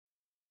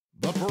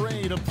A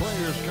parade of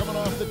players coming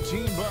off the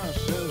team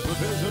bus as the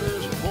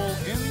visitors pull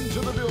into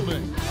the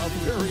building. A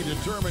very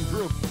determined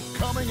group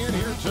coming in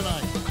here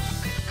tonight.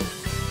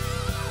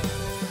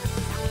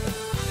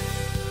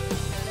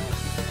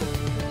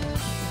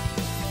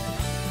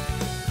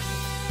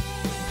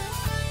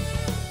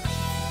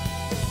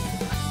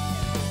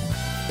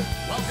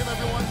 Welcome,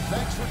 everyone.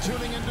 Thanks for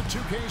tuning into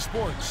 2K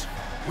Sports.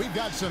 We've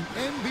got some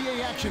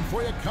NBA action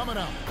for you coming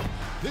up.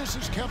 This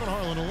is Kevin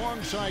Harlan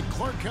alongside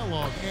Clark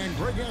Kellogg and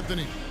Greg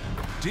Anthony.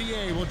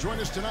 DA will join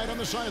us tonight on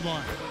the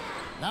sideline.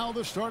 Now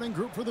the starting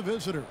group for the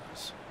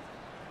visitors.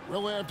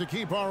 We'll have to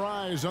keep our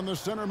eyes on the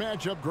center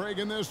matchup, Greg,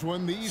 in this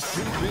one. These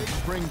two bigs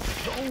bring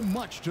so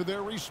much to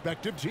their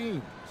respective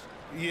teams.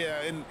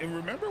 Yeah, and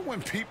remember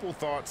when people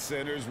thought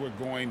centers were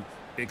going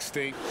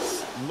extinct?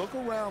 Look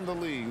around the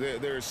league.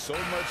 There's so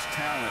much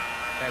talent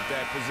at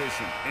that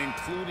position,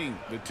 including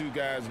the two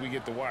guys we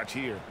get to watch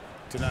here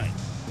tonight.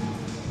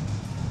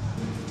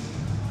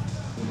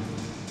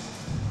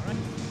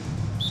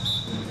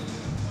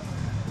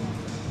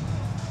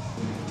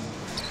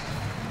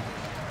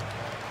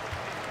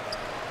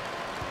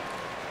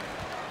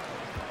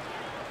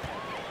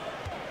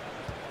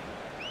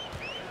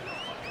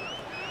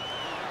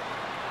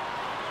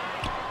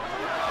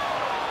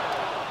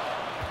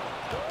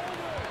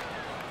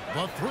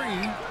 The three.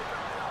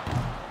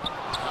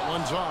 That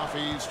one's off.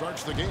 He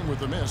starts the game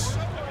with a miss.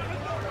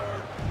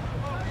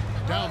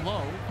 Down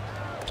low.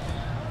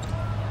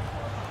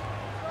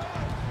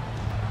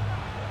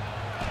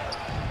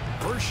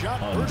 First shot,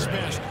 first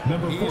basket.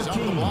 He's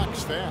on the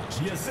blocks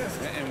fast. Yes,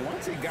 and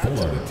once he got to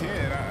the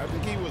 10, I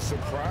think he was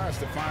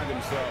surprised to find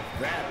himself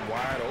that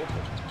wide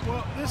open.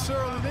 Well, this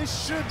early, they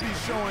should be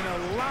showing a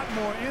lot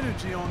more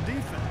energy on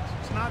defense.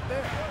 It's not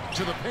there.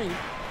 To the paint.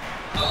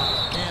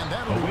 And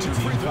that'll be two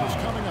free throws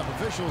coming up.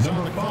 Officials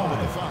on the call with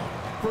the foul.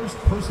 First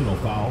personal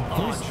foul,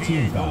 first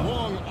team foul. The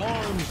long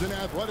arms and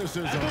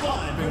athleticism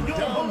up and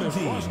down the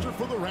roster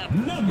for the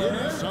Raptors.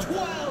 Number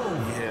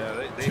 12.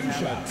 Yeah, they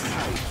have a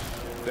type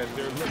that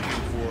they're looking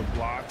for.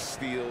 Blocks,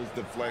 steals,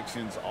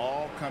 deflections,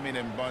 all coming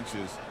in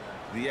bunches.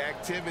 The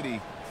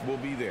activity will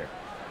be there.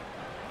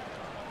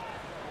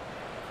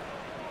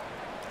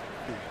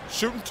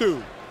 Shooting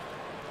two.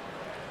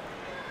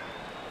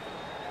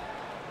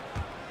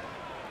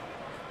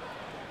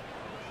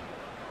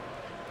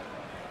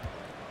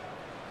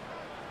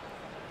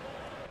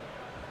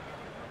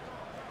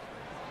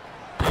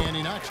 And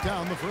he knocks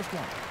down the first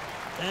one.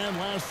 And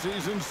last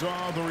season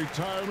saw the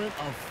retirement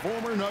of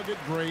former Nugget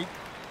great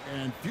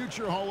and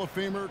future Hall of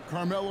Famer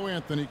Carmelo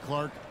Anthony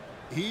Clark.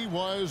 He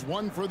was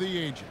one for the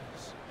ages.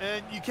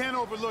 And you can't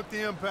overlook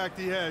the impact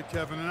he had,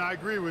 Kevin, and I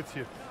agree with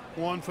you.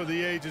 One for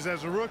the ages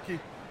as a rookie,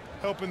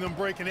 helping them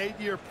break an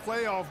 8-year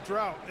playoff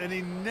drought, and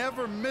he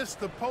never missed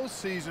the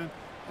postseason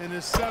in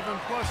his 7+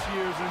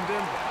 years in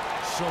Denver.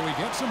 So he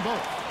gets them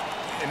both.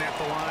 And at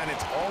the line,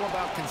 it's all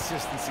about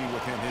consistency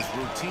with him. His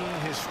routine,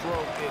 his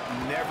stroke, it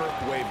never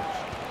wavers.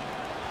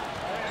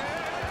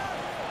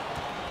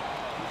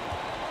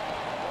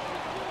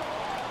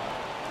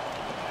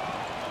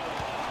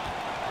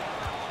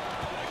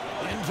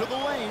 Into the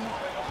lane.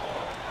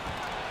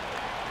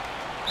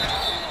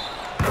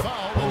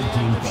 Foul in the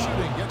act of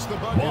shooting. Gets the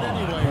bucket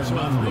anyway. So a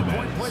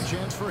 3-point play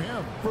chance for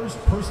him. First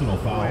personal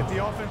foul. Boy, at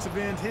the offensive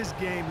end, his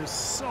game is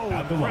so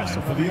At the line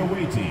impressive. for the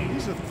away team.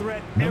 He's a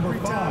threat Number every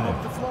time 5.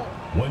 up the floor.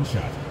 One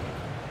shot.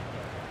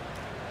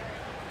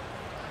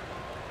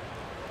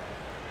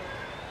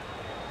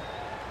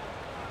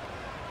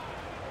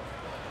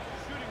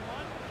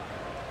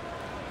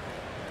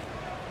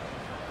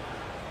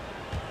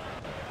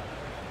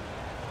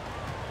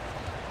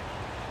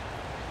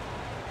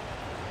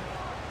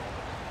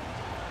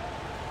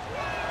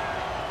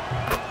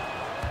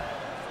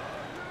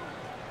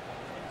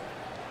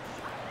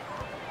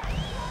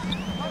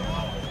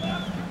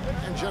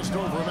 Just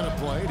over a minute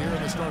played here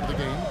in the start of the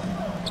game.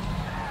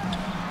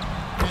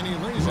 And he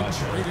lays it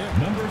straight in.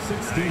 Number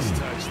 16. Nice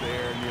touch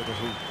there near the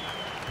hoop.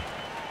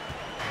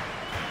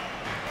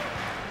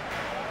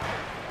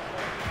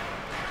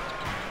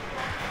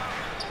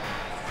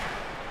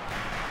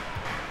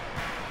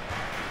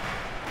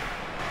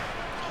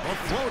 A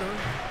floater.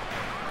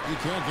 He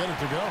can't get it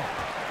to go.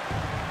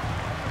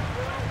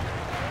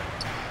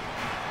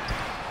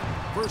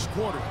 First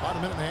quarter, about a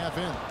minute and a half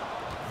in.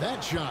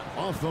 That shot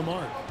off the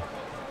mark.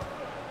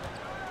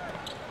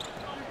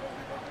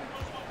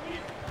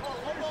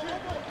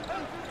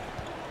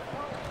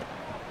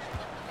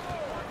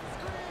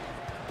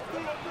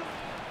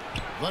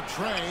 The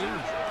tray.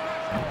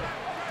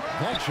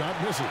 That shot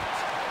misses.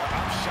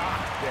 I'm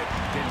shocked that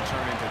didn't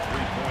turn into 3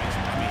 points.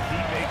 I mean,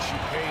 he makes you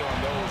pay on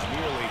those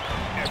nearly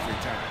every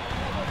time.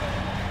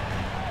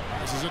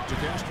 Passes it to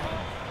Castro.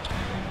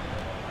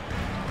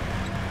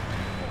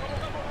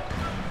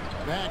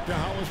 Back to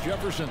Hollis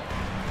Jefferson.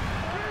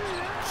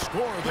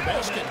 Score the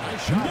basket.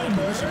 Nice shot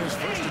after missing his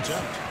first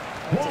attempt.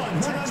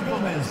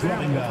 Gomez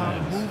running How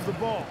to move the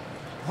ball.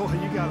 Boy,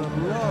 you gotta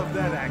love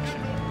that action.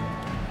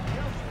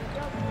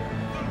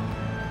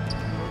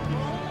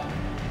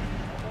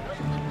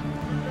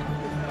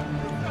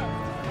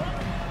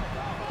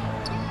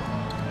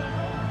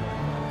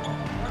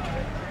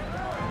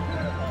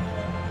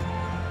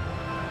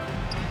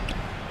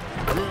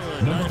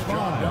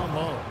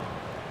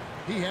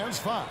 He has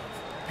 5.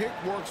 Pick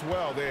works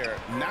well there.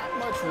 Not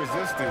much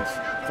resistance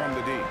from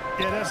the D.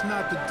 Yeah, that's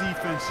not the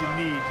defense you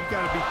need. You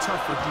got to be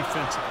tougher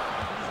defensively.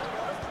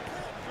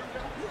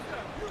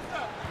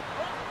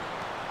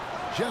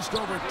 Just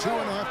over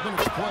 2.5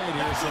 minutes played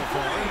here so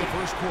far in the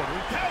first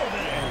quarter.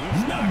 And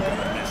he's not going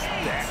to miss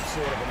that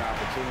sort of an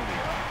opportunity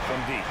from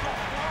deep.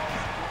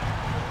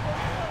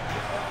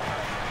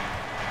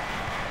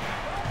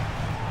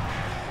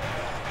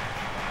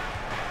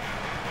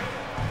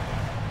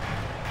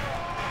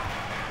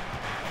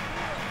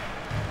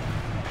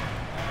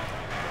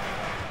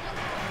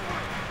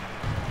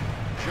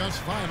 Just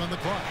 5 on the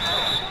clock.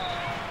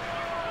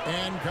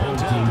 And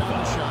contact on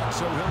the shot,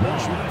 so he'll be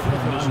shooting free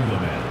throws.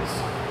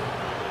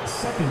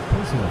 Second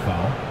personal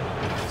foul.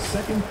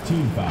 Second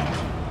team foul.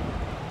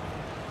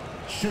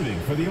 Shooting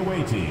for the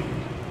away team.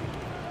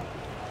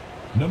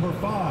 Number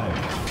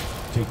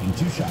 5, taking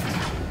 2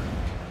 shots.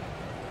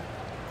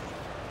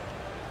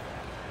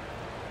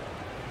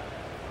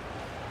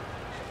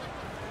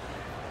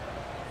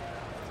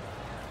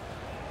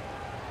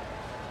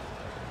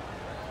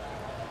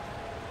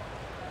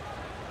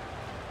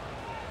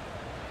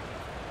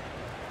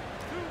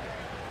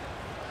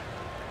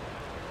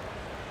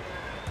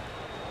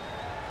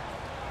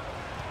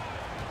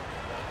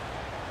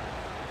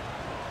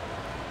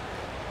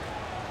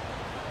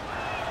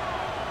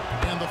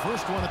 The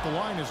first one at the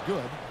line is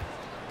good.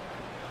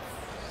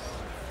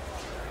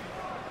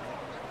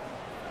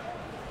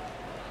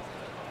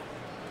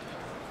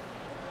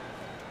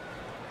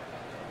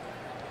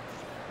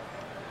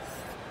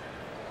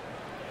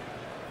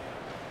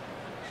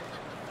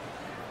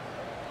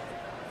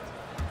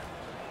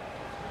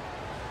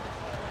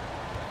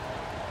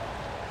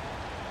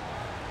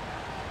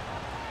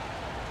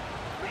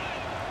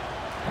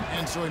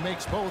 And so he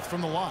makes both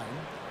from the line.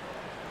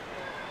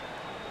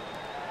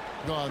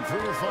 Gone 3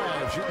 of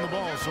 5 shooting the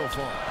ball so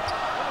far.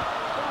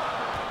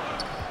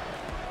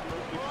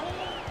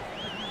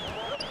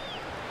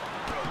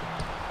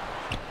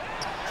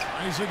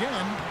 Tries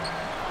again.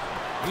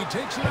 He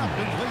takes it up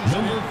and plays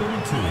Number it.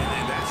 32.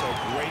 And that's a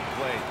great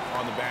play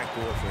on the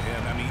backboard for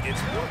him. I mean, it's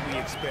what we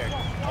expect.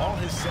 All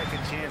his second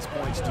chance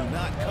points do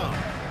not come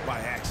by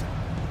accident.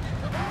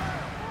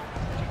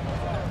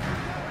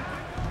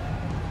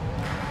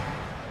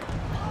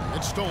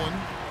 It's stolen.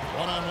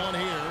 One-on-one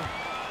here.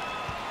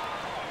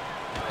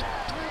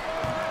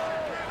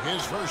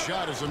 His first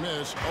shot is a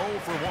miss. 0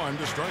 for 1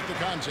 to start the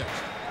contest.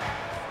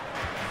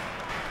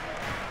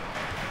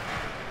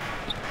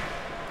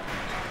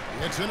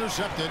 It's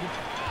intercepted.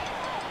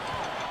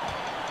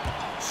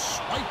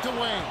 Spiked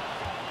away.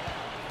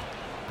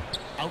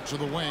 Out to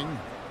the wing.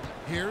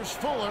 Here's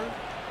Fuller.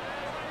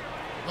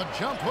 The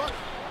jump hook.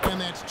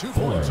 And that's 2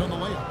 points on the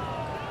layup.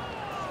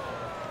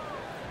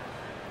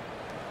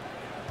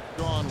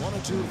 Gone 1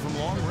 of 2 from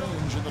long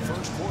range in the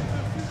first quarter.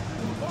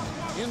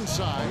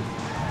 Inside.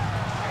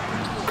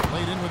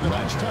 Laid in with the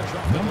nice touch.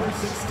 Number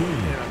 16. And a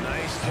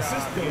nice job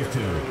Assist goes here to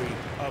early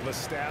of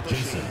establishing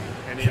Jason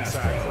an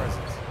inside Castro.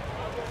 presence.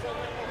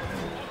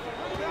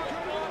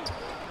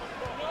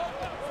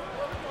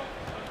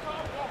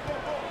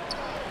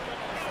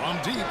 From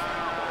deep.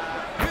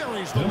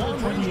 Buries the Number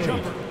long-range 28.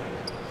 jumper.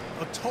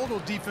 A total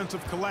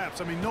defensive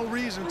collapse. I mean, no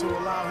reason to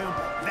allow him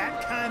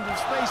that kind of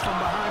space from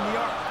behind the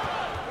arc.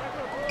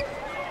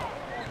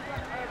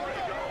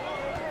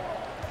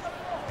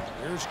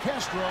 Here's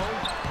Castro.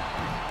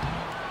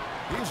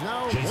 He's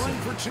now Jason 1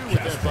 for 2 with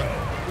that Castro.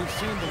 bucket. We've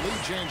seen the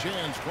lead change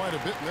hands quite a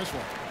bit in this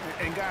one.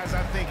 And guys,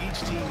 I think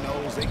each team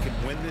knows they can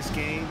win this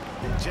game.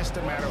 It's just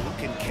a matter who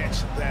can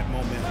catch that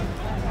momentum.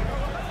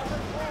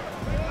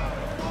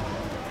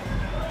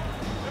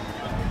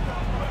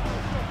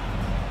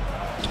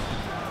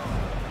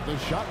 The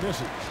shot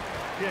misses.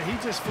 Yeah, he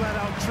just flat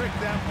out tricked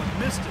that one,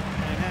 missed it,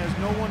 and has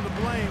no one to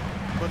blame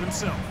but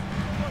himself.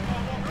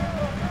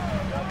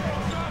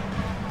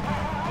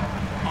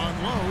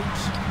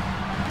 Unloads.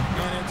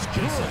 And it's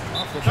Jason. good.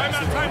 Off the Timeout,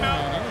 basket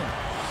timeout. and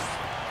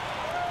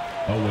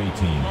in. Away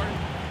team.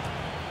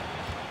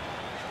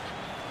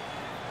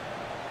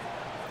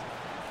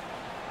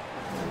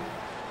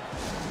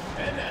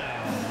 And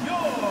now,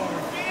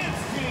 your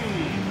dance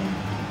team.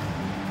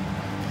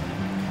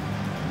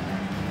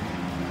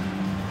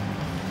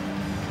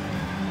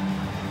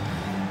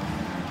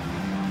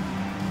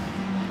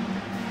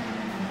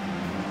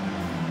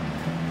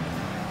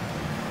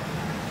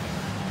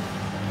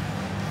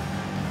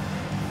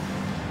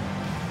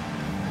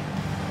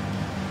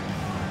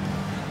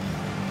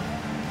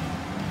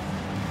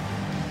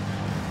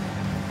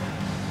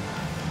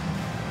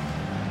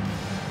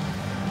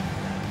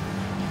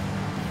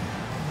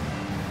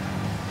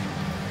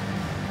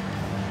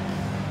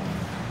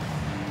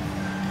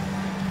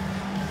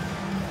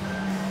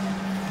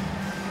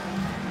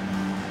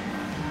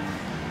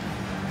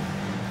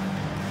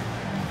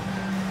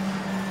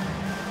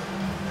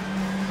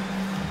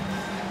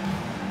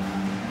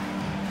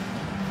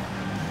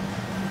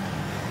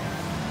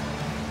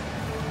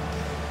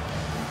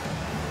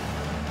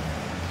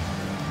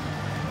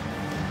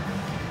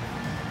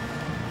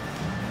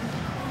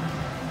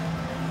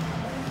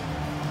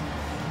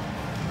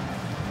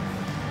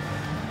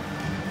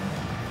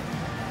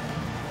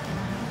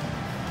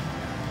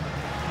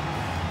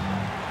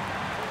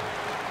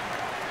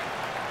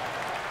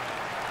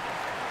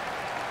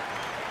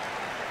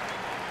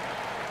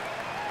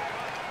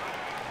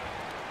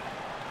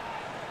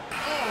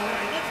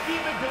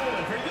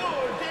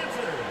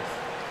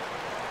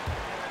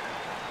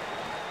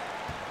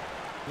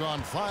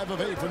 Gone 5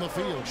 of 8 from the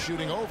field,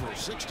 shooting over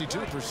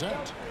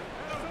 62%.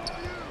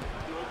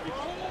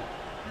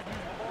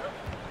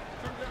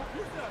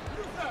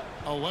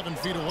 "11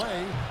 feet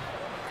away.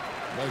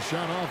 The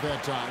shot off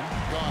that time.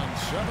 Gone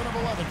 7 of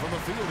 11 from the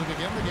field to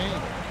begin the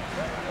game.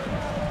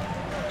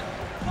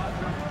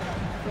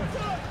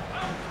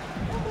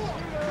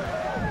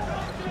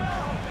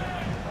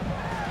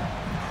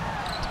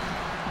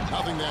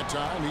 Nothing that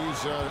time.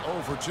 He's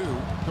 0 for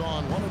 2.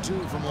 Gone 1 of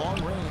 2 from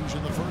long range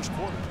in the first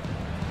quarter.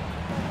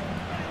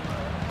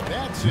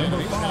 That's it.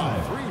 He's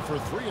now 3 for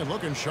 3 and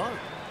looking sharp.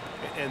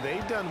 And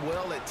they've done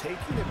well at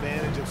taking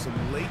advantage of some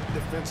late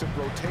defensive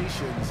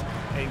rotations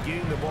and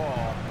getting the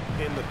ball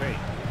in the paint.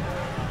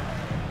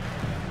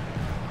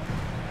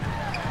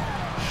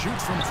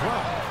 Shoots from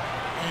 12,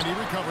 and he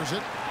recovers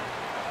it.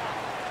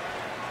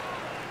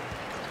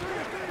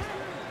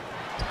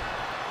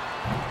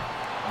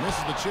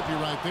 Misses the chippy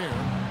right there.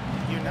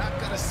 You're not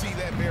going to see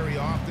that very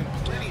often.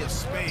 Plenty of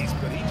space,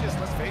 but he just,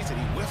 let's face it,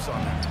 he whiffs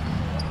on that.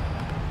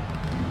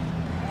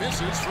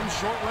 Misses from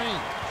short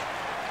range.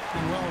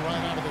 Well,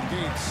 right out of the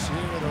gates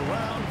here at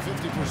around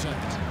 50%.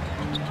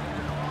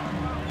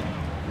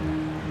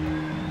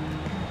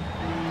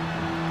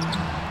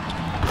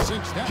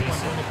 Sinks that one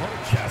from the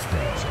post.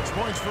 6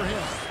 points for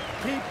him.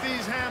 Keep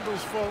these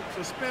handles, folks.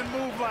 A spin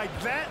move like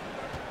that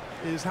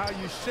is how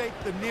you shake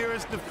the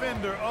nearest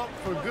defender up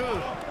for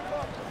good.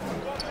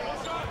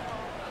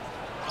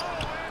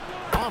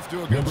 Off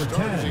to a good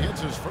start as he hits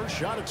his first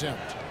shot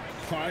attempt.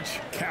 Punch,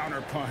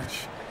 counter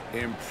punch.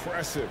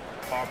 Impressive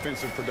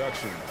offensive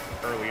production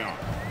early on.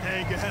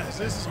 Hey, guys,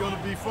 this is going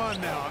to be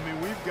fun now. I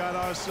mean, we've got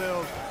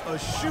ourselves a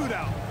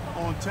shootout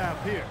on tap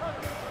here.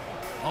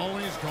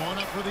 Always going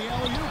up for the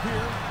alley-oop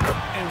here.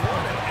 And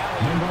what an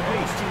alley-oop.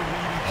 Those two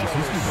lead each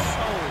other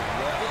so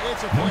well.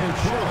 It's a play I'm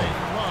sure they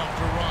love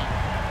to run.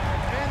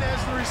 And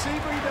as the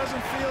receiver, he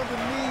doesn't feel the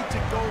need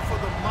to go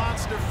for the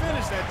monster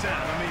finish that time.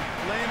 I mean,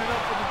 laying it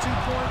up for the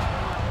 2 points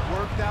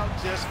worked out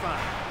just fine.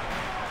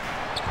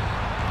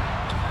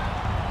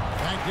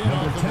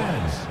 Number 10.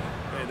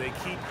 And they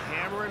keep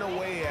hammering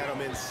away at him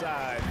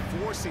inside,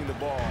 forcing the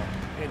ball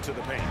into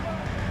the paint.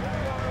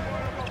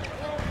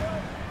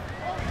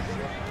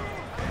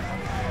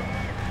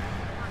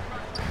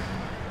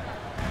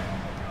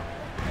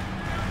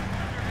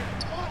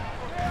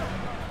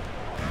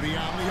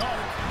 Beyond the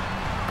arc.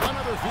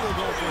 Another field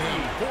goal for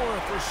him. 4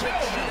 for 6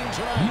 shooting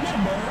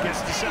tonight.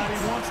 Gets the shot he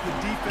wants. The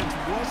defense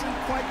wasn't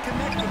quite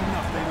connected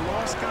enough. They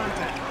lost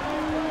contact.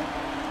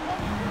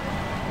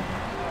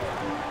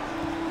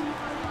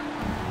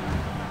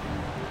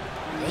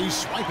 They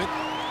swipe it.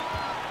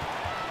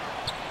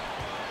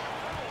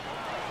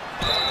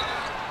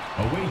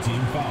 Away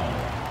team foul.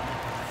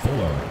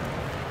 Fuller.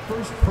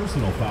 First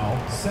personal foul,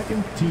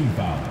 second team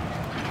foul.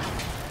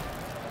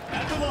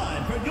 At the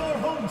line for your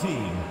home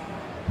team,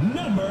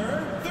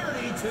 number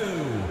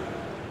 32.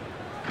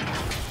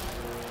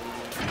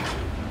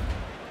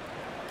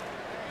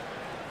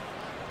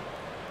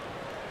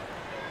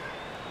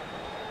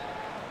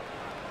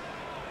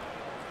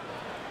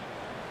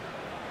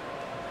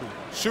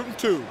 Shooting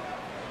 2.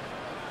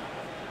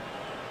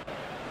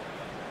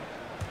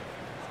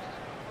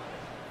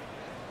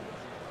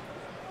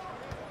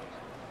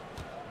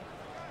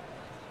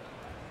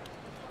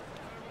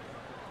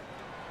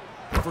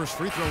 First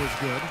free throw is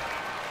good.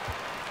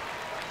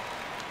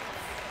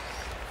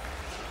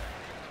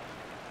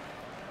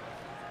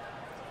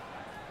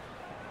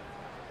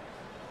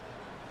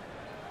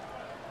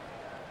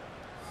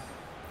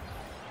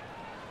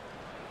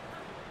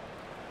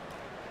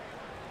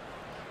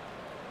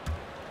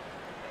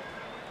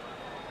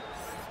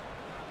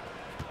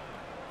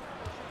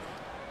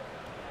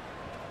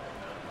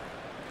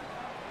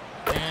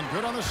 And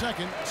good on the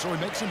second, so he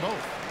makes them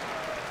both.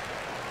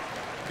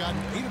 Got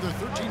 8 of their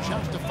 13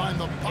 shots to find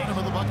the bottom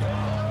of the bucket.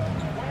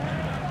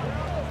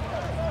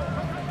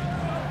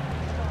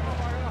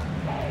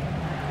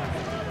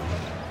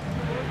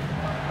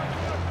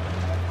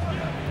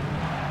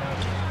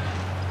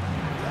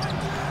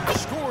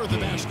 Score the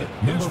basket.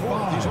 His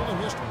fourth. He's only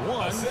missed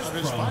 1 of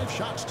his 5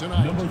 shots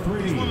tonight. Number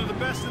 3. He's one of the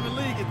best in the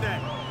league at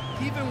that.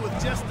 Even with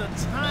just a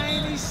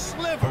tiny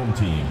sliver, home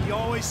team. He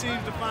always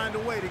seems to find a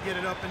way to get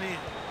it up and in.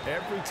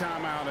 Every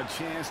time out, a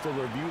chance to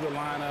review the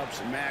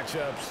lineups,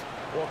 matchups,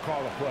 or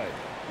call a play.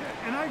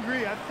 Yeah, and I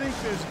agree. I think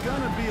there's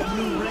going to be a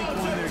new wrinkle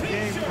in their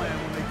game plan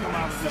when they come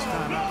out of this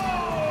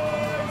timeout.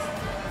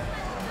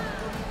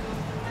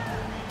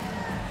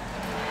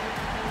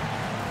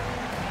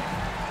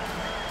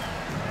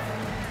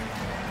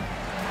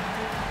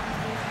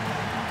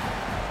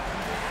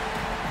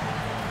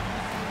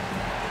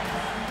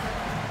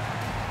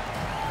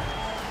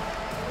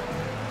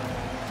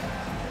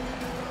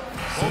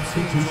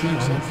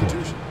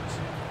 Substitutions.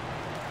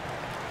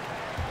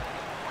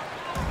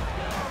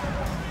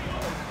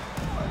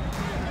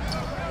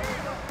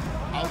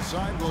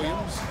 Outside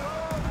Williams.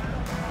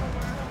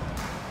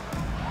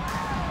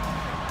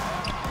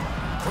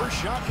 First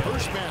shot,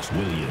 first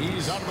basket.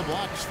 He's out of the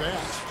blocks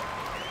fast.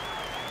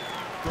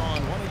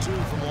 Gone 1 of 2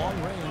 from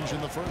long range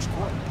in the first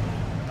quarter.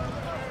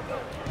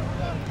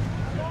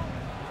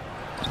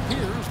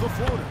 Here's the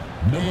floater.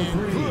 Number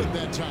 3. Good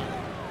that time.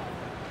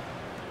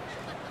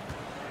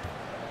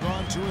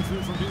 Gone 2 or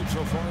 3 from deep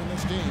so far in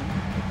this game.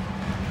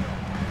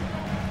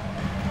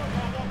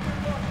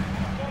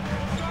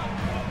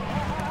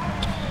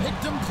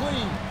 Picked him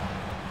clean.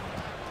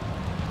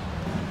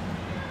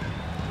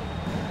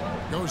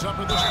 Goes up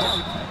with the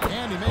stripe,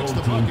 and he makes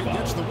the bucket,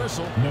 gets the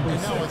whistle, and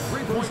now a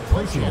 3-point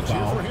play chance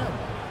here for him.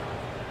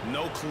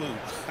 No clue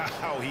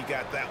how he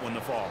got that one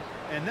to fall.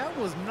 And that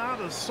was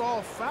not a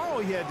soft foul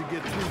he had to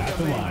get through. At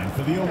the line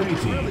for the away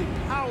team. Really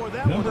power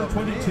that Number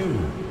 22.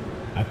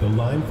 At the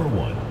line for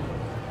 1.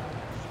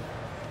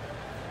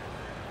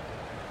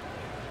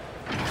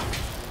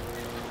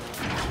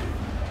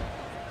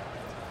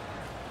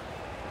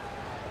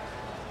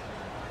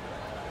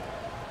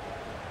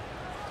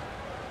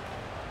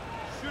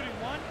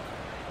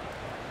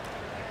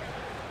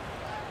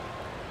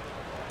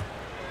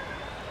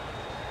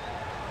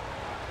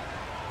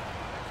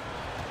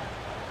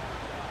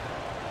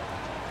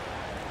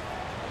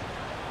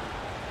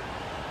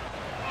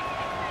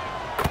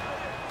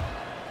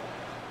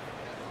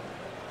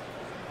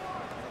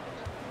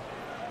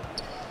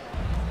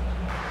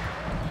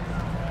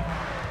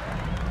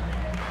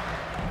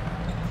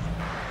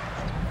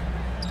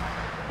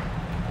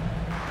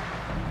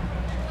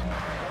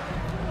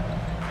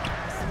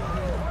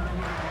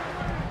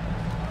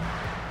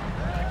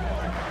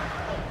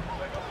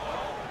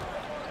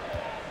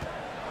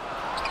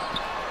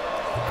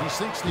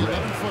 Sinks the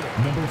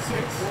 11-footer. Number 6.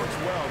 Works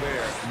well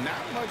there.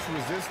 Not much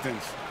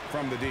resistance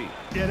from the D.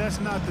 Yeah, that's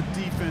not the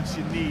defense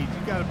you need.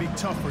 You got to be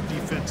tougher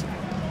defensively.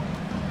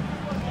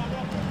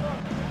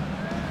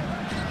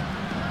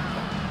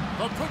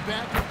 A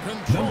putback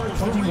controls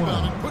the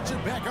rebound and puts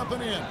it back up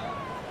and in.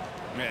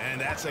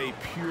 And that's a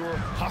pure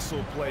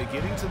hustle play,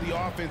 getting to the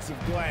offensive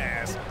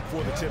glass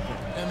for the tip-in.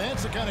 And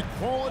that's the kind of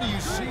quality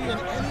you see in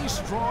any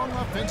strong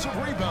offensive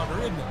rebounder,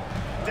 isn't it?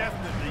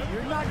 Definitely.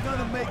 You're not going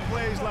to make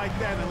plays like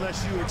that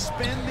unless you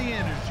expend the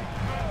energy.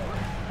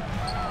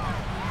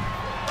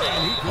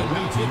 And he could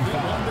not get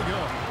that one to go.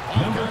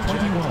 Number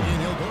 21.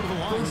 And he'll go to the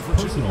line First for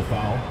 2. personal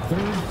foul,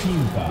 3rd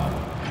team foul.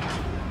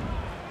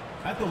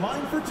 At the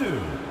line for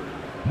 2.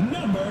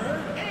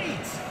 Number 8.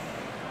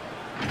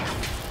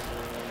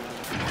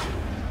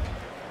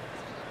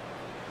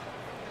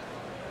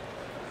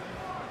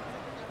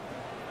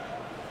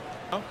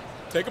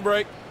 Take a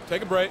break.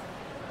 Take a break.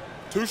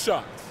 2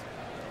 shots.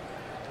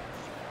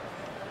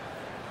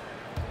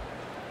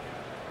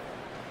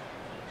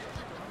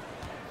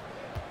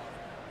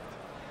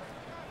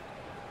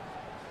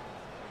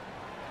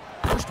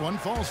 First one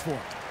falls for it.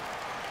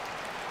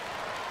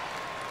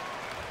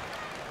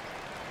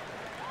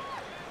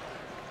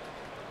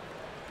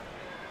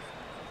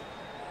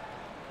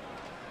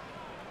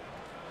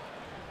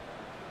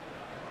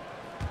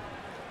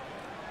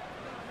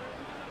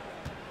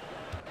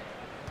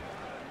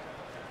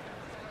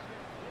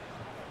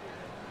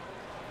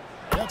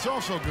 That's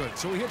also good,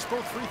 so he hits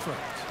both free throws.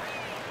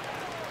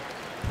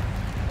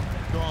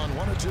 Gone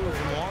 1 or 2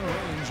 from long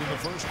range in the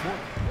first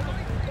quarter.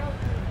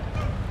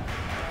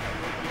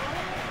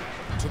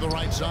 To the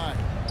right side.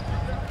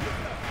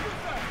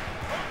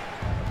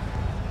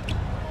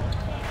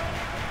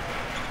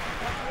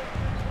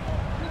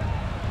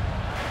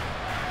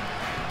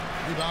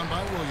 Rebound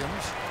by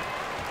Williams.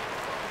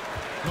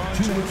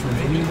 2 minutes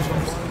remaining in the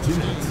first. 2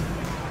 minutes.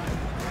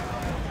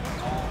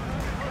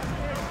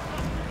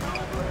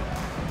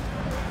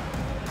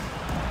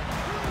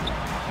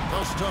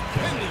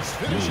 Stupendous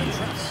finish and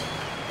trap.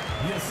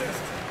 The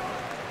assist.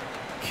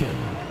 Kim.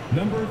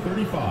 Number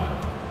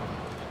 35.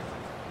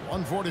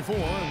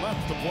 1:44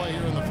 left to play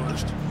here in the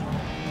first.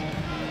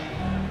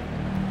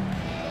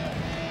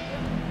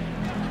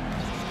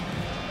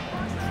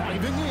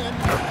 Driving in.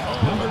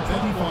 Number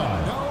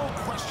 25. No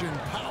question,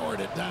 powered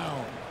it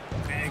down.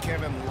 And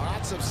Kevin,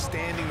 lots of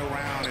standing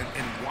around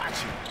and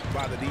watching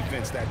by the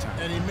defense that time.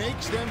 And he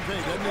makes them pay,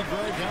 doesn't he,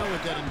 Greg, now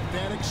with that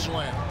emphatic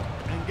slam.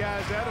 And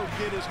guys, that'll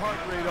get his heart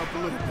rate up a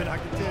little bit, I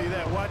can tell you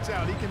that. Watch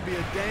out, he can be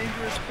a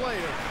dangerous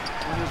player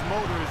when his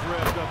motor is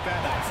revved up.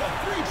 That's a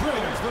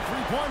Drills the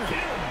three-pointer.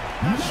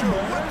 Not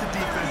sure what the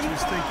defense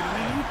was thinking. I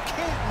mean, you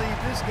can't leave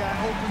this guy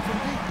open from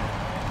deep.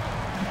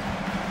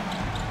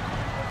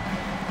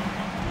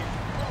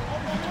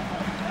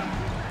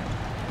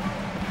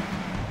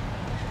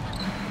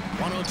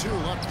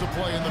 Left to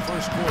play in the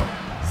first quarter.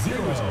 He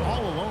was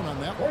all alone on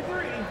that one.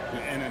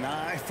 And an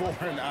eye for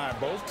an eye.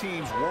 Both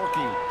teams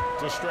working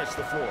to stretch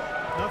the floor.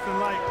 Nothing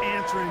like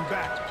answering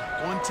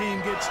back. One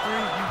team gets 3,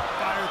 you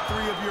fire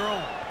 3 of your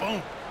own.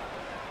 Boom.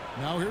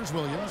 Now here's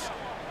Williams.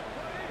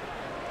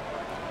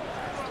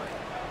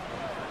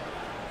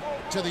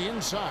 To the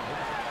inside.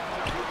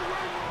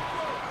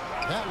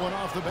 That one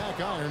off the back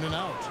iron and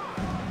out.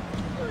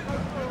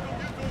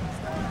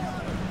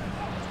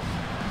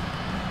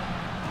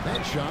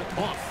 That shot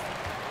off.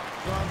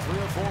 Gone 3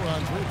 or 4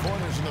 on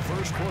 3-pointers in the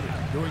first quarter.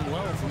 Doing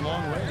well from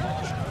long range.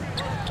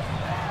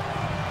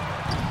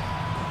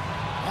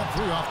 That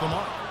 3 off the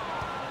mark.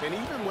 And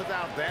even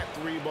without that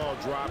 3-ball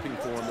dropping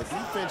for him, the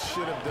defense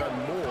should have done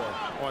more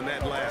on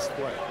that last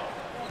play.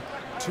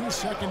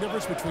 2-second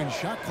difference between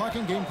shot clock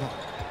and game clock.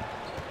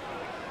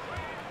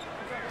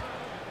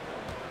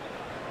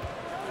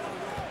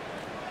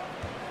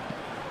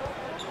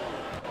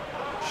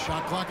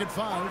 Shot clock at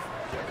 5.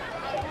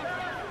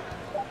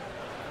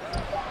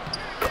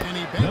 And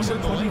he banks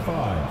in the lane.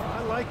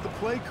 I like the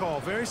play call.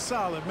 Very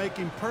solid,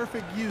 making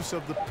perfect use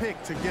of the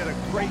pick to get a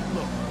great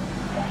look.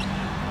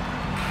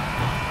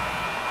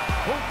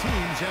 Both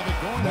teams have it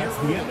going. That's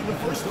the end of the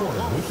first quarter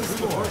with the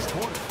score.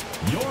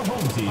 Your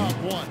home team, Up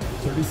 1.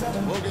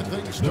 37. We'll get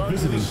things The started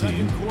in the visiting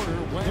second team, quarter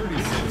when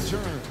 36. we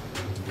return.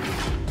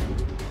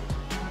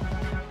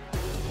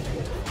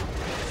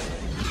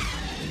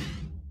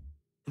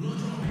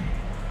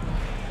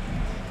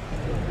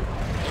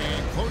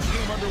 And close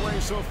game underway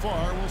so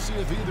far. We'll see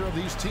if either of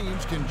these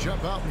teams can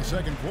jump out in the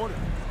second quarter.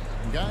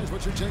 And guys,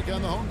 what's your take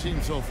on the home team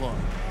so far?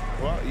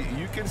 Well,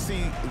 you can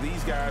see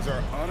these guys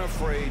are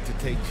unafraid to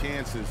take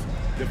chances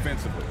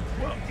defensively.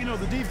 Well, you know,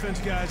 the defense,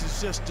 guys, is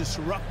just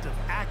disruptive,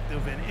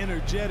 active, and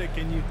energetic,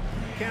 and you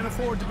can't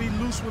afford to be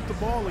loose with the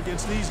ball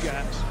against these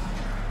guys.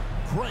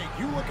 Frank,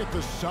 you look at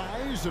the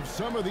size of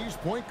some of these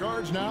point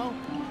guards now.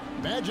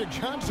 Magic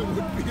Johnson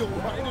would feel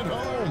right at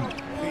home.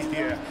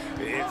 Yeah,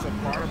 it's a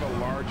part of a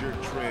larger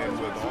trend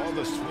with all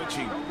the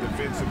switching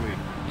defensively.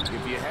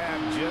 If you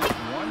have just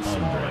one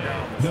smaller guy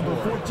on the Number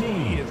floor,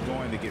 14, he is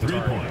going to get 3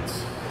 targeted.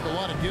 points. A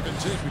lot of give and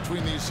take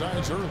between these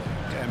sides early.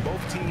 And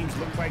both teams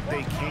look like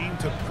they came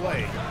to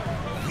play.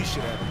 We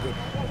should have a good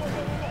one.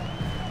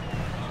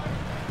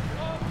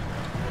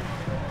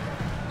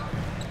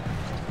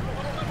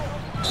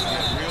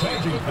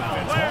 Charging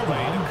foul.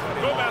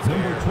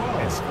 Number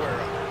 12.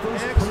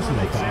 First Excellent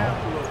personal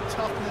example foul. of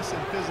toughness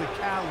and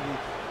physicality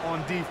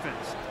on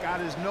defense. Got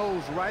his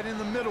nose right in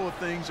the middle of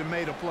things and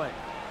made a play.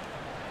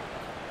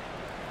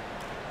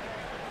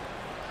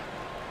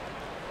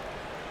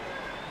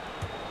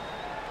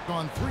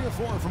 Gone 3 of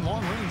 4 from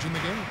long range in the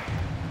game.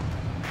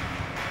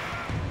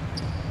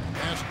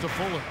 Pass to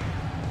Fuller.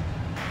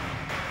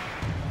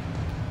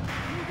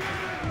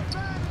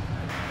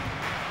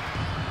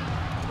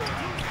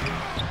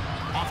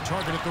 Off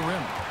target at the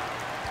rim.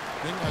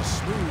 Being a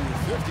smooth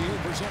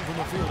 58% from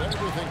the field.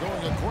 Everything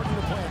going according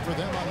to plan for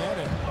them on that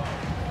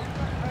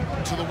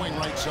end. To the wing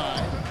right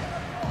side.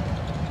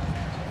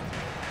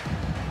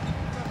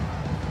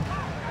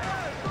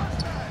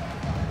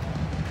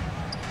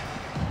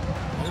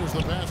 There's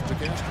the pass to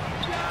Castro.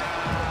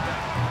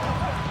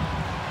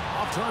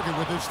 Off target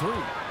with his 3.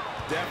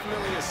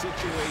 Definitely a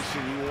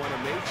situation you want to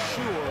make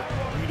sure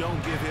you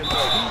don't give him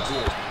too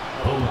good.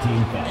 Home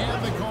team foul.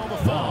 And they call the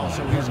foul,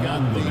 so he's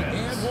got the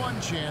and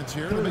 1 chance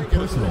here to make it a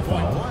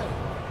 3-point play.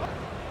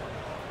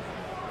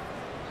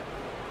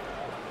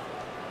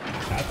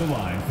 At the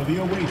line for the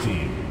away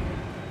team,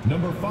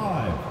 number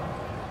 5.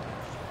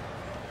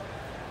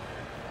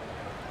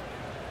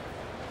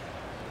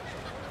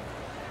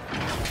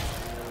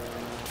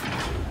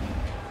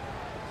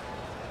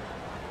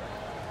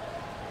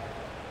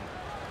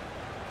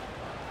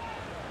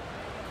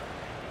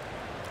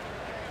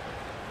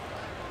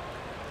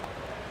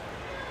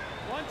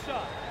 One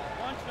shot.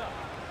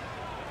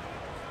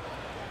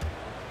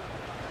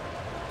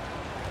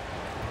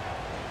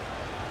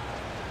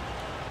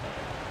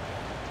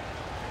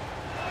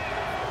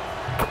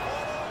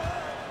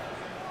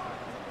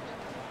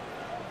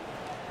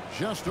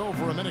 Just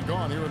over a minute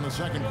gone here in the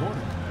second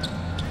quarter.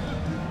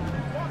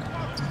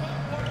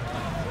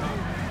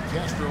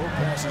 Castro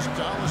passes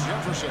Dallas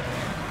Jefferson.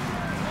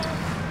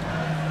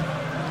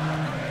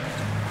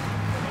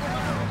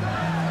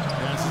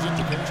 Passes it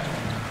to Castro.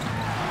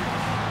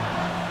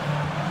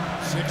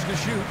 6 to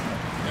shoot.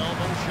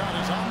 Elbow shot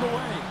is on the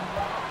way.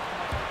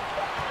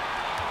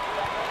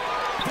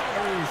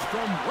 There is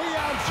from way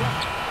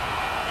outside.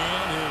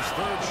 And his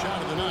 3rd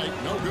shot of the night,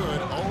 no good,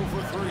 0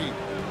 for 3.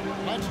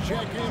 Let's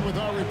check in with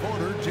our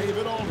reporter,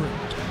 David Aldridge.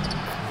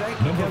 Thank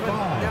you, Number Kevin.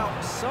 5.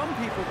 Now, some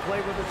people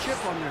play with a chip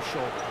on their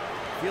shoulder,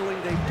 feeling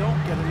they don't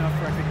get enough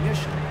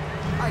recognition.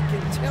 I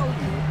can tell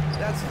you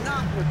that's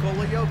not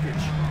Nikola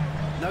Jokic.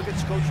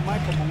 Nuggets coach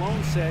Michael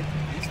Malone said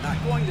he's not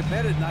going to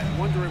bed at night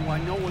wondering why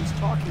no one's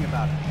talking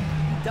about it.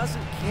 He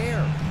doesn't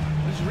care.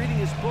 He's reading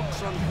his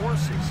books on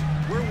horses.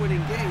 We're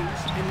winning games,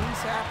 and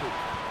he's happy.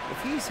 If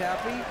he's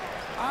happy,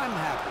 I'm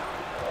happy.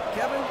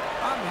 Kevin,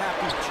 I'm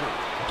happy too.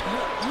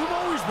 You've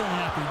always been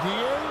happy,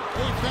 D.A.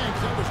 Hey, thanks.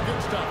 That was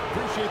good stuff.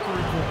 Appreciate the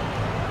report.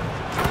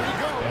 Here he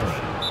goes.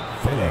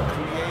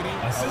 Creating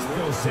Assist a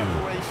little goes to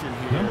separation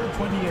here. number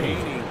 28.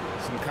 Gaining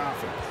some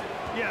confidence.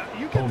 Yeah,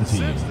 you get Home the team.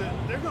 sense that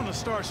they're going to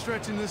start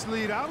stretching this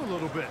lead out a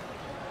little bit.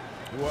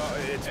 Well,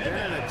 it's been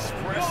an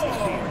express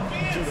appeal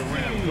to the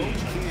rim.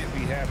 Coach can't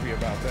be happy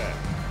about that.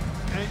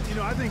 And, you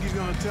know, I think he's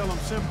going to tell them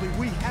simply,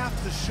 we have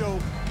to show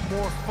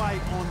more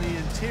fight on the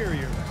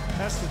interior.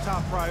 That's the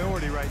top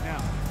priority right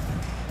now.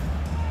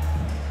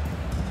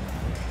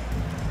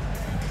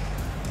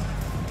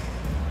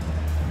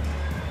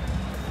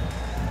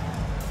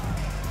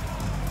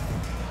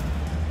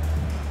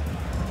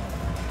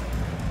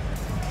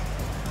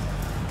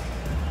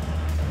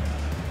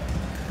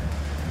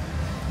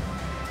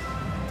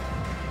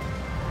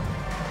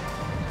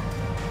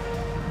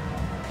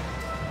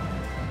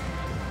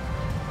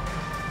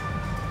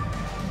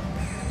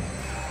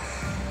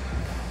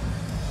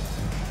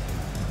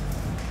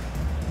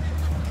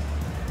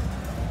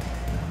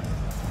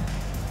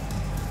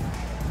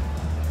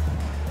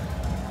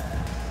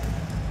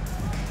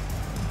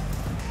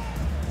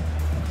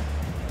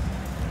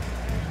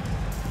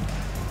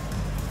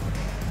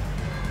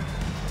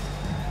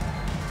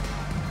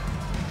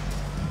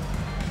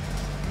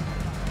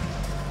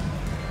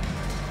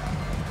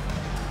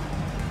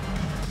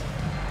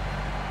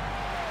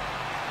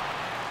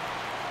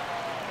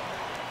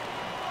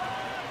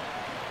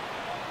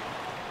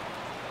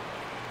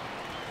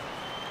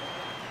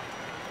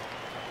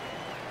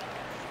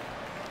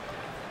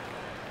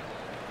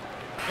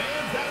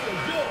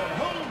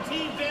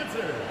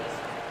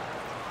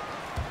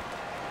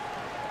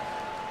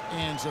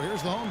 And so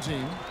here's the home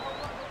team.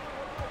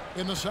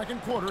 In the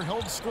second quarter,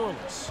 held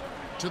scoreless.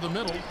 To the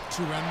middle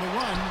to end the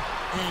run.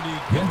 And he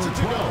gets it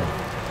to go.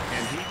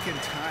 And he can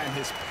time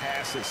his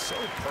passes so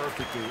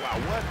perfectly. Wow,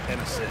 what an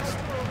assist.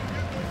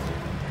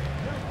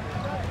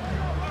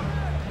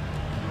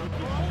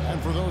 And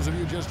for those of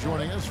you just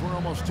joining us, we're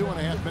almost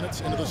 2.5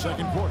 minutes into the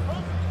second quarter.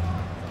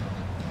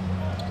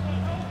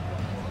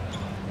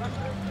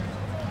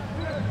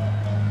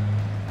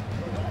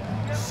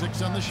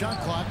 Six on the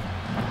shot clock.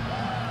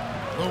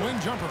 The wing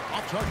jumper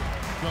off target.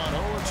 Gone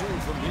 0-2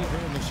 from deep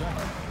here in the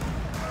second.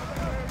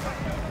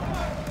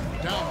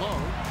 Down low.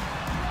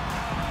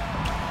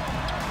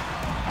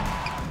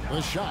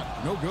 The shot,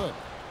 no good.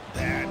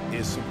 That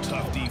is some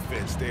tough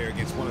defense there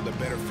against one of the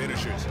better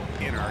finishers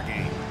in our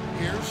game.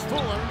 Here's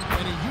Fuller,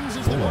 and he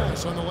uses the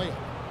glass on the layup.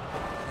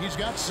 He's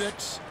got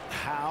 6.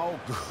 How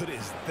good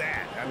is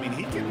that? I mean,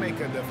 he can make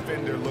a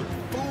defender look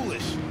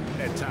foolish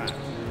at times.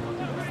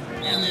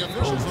 And the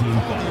officials will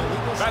call the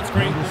illegal That's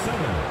great.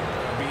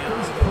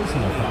 First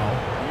personal foul.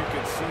 You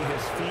can see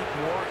his feet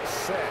more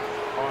set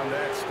on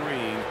that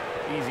screen.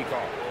 Easy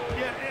call.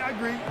 Yeah, I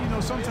agree. You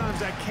know, sometimes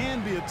that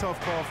can be a tough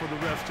call for the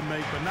refs to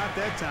make, but not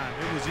that time.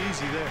 It was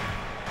easy there.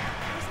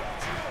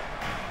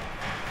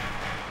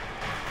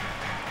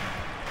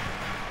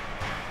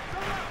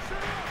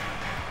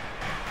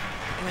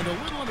 And a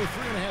little under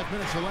 3.5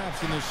 minutes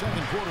elapsed in the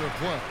second quarter of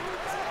play.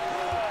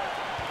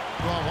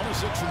 Well, 1 of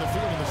 6 from the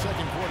field in the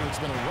second quarter. It's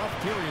been a rough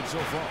period so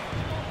far.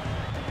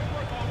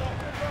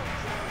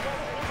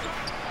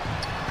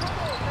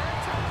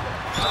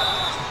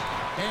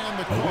 And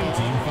the call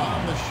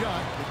on the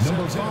shot.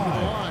 Number 5.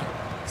 The line.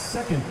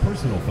 Second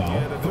personal foul.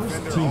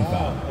 First team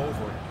foul.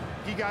 Over.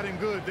 He got him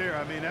good there.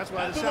 I mean, that's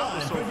why At the the shot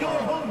was line so for your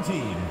far. home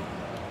team.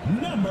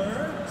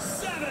 Number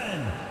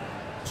 7.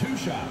 2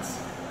 shots.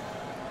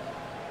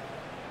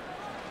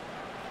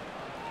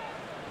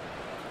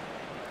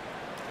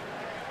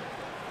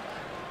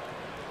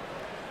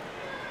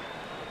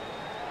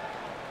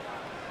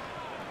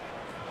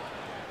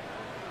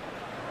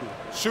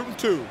 Shooting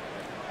 2.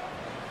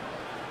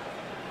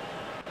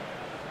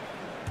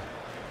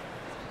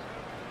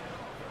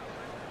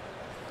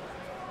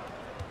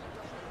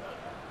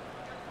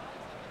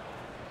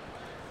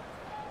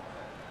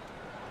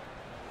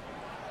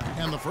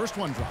 And the first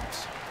one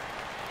drops.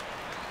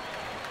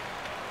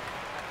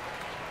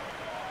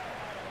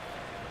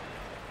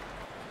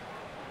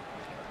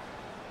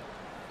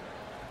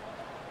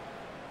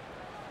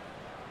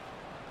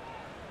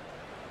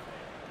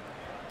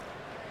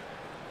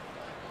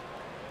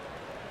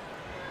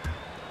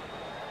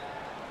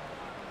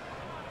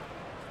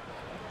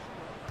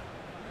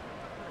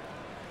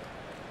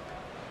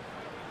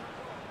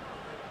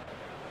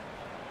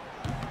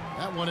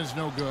 That one is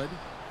no good.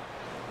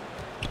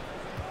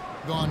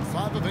 Gone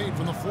 5 of 8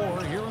 from the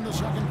floor here in the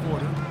second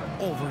quarter.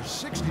 Over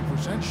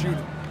 60%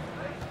 shooting.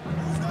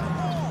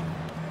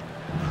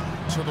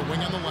 To the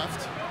wing on the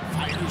left.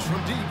 Fires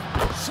from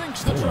deep.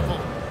 Sinks the triple.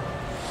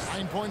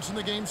 9 points in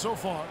the game so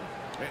far.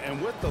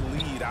 And with the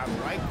lead, I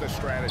like the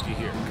strategy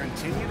here.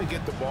 Continue to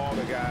get the ball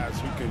to guys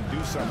who can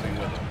do something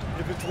with it.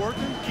 If it's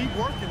working, keep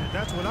working it.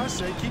 That's what I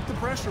say. Keep the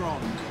pressure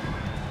on him.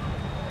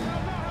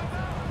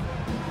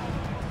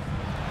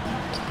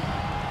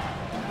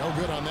 No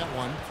good on that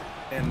one.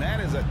 And that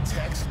is a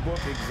textbook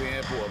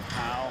example of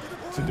how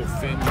to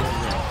defend your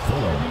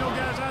rim. You know,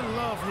 guys, I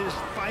love his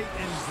fight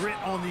and grit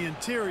on the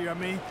interior. I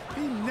mean,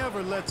 he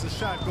never lets a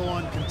shot go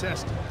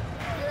uncontested.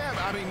 Yeah,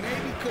 I mean,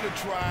 maybe could have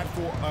tried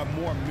for a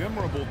more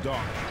memorable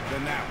dunk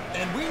than that one.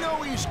 And we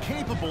know he's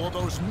capable of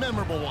those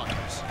memorable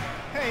ones.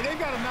 Hey, they've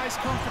got a nice,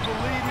 comfortable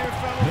lead here,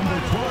 fellas. Number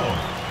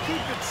 12.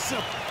 Keep it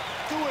simple.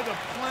 Do it a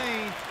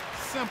plain,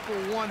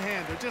 simple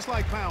one-hander, just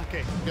like pound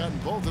cake. Gotten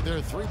both of their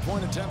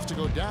 3-point attempts to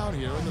go down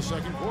here in the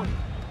second quarter.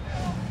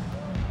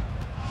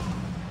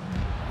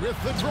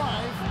 With the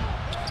drive.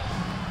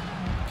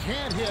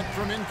 Can't hit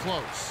from in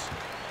close.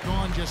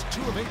 Gone just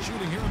 2 of 8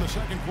 shooting here in the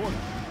second quarter.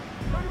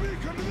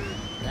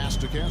 Pass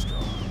to Castro.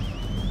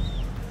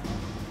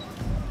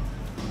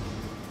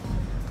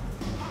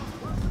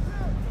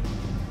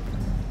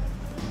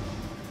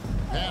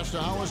 Pass to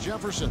Hollis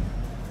Jefferson.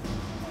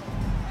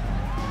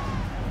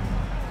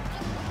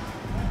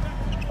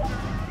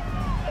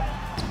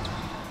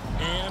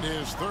 And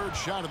his 3rd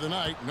shot of the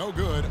night, no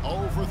good,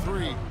 0 for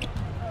 3.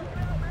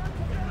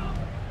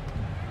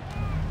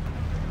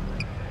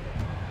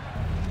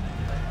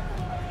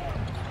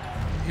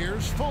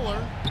 Here's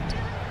Fuller.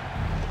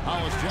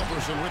 Hollis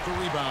Jefferson with the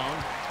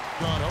rebound.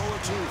 Gone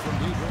 0-2 from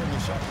deep here in the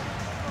second.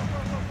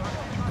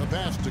 The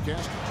pass to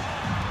Castro.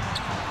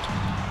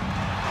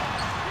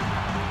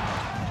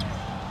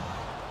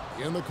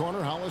 In the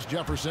corner, Hollis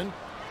Jefferson.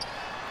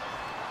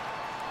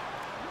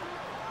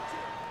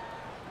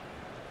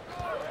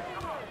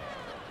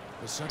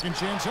 The second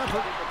chance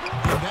effort.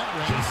 And that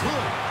one's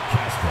good.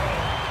 Castro.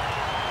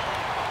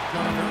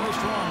 Got a very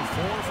strong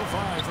 4 for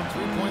 5 from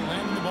 3-point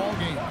land in the ball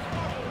game.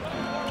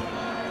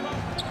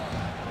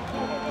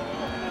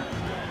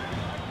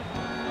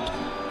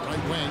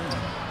 Right wing.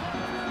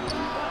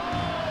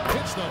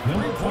 Hits the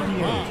 3-point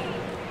bomb.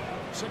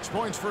 6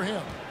 points for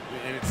him.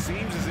 And it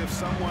seems as if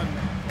someone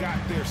got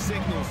their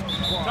signals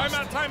crossed.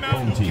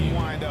 Timeout. He can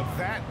wind up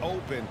that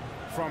open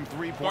from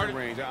three-point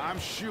range. I'm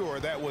sure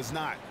that was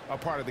not a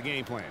part of the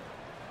game plan.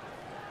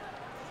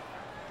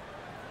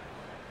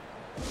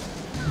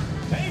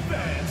 Hey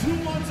fans,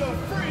 who wants a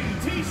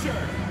free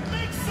t-shirt?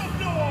 Make some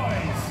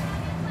noise!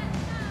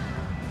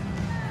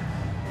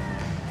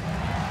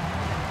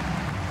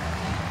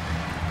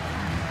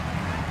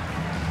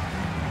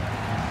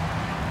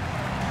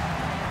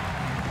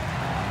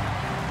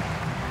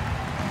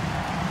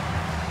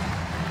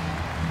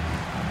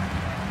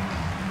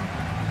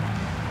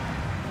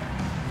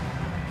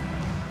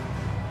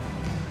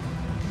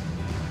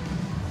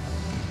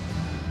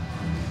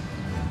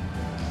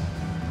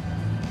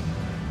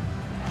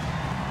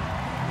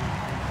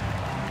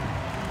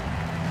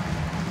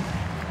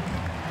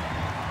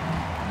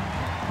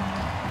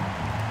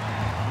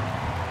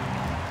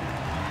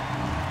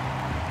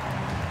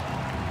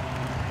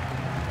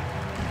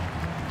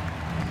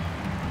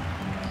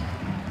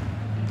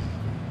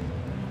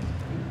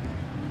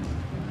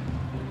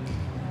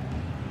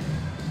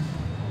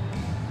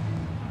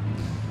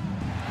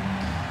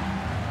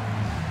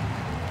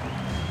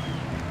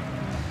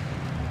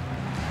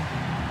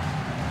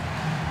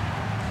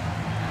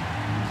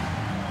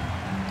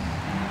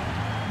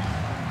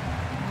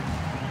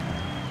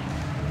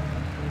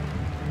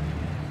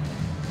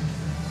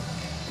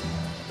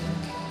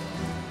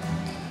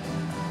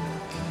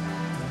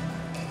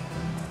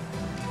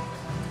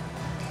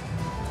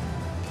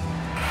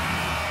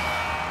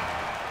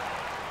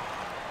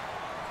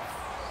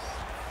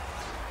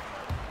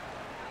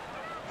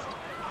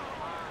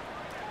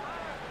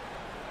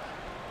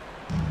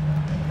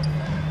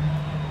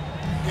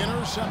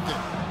 Intercepted.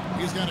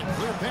 He's got a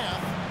clear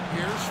path.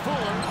 Here's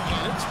Fuller,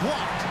 and it's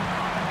blocked.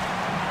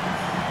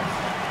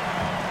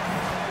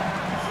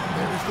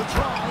 There's the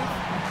drive.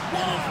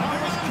 And it's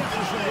Thomas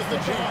Jefferson with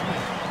the jam.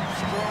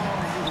 Strong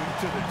move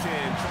to the 10,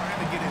 trying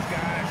to get his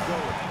guys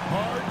going.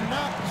 Hard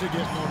not to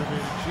get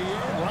motivated,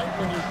 Gia, right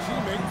when your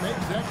teammate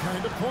makes that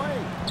kind of play.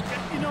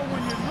 You know,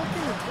 when you're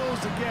looking to close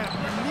the gap,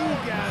 you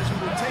need guys who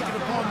will take it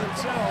upon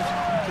themselves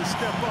to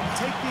step up,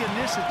 take the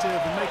initiative,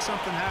 and make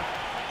something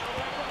happen.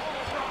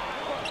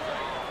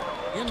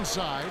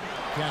 Inside,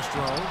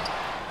 Castro,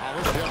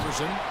 Hollis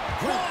Jefferson,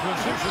 great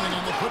positioning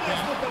on the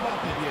putback.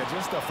 Yeah,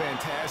 just a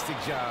fantastic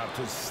job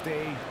to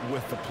stay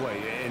with the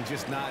play and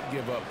just not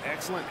give up.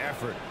 Excellent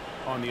effort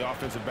on the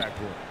offensive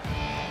backboard.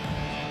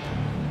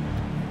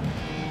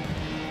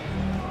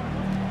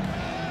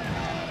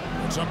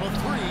 It's up a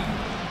 3.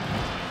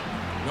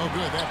 No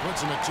good. That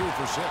puts him at 2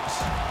 for 6.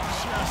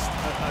 Just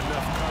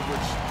enough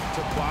coverage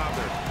to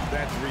bother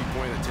that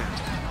three-point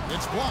attempt.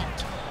 It's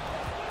blocked.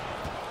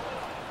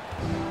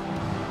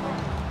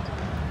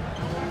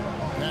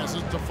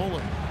 Passes to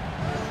Fuller.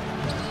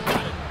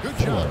 Got it. Good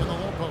job in the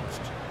low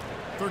post.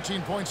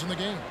 13 points in the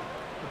game.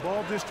 The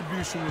ball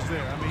distribution was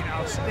there. I mean,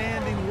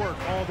 outstanding work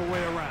all the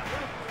way around.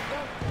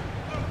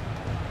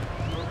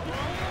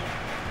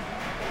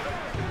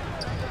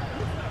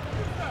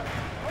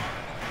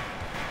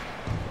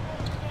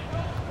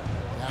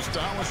 Pass to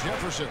Hollis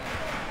Jefferson.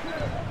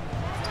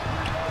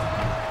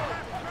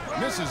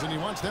 Misses, and he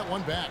wants that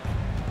one back.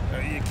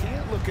 You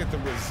can't look at the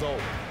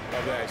result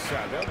of that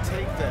shot. They'll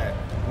take that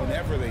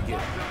whenever they get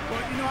it.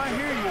 Well, you know, I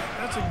hear you.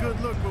 That's a good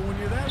look, but when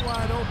you're that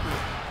wide open,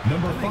 I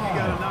think you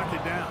got to knock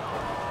it down.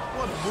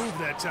 What a move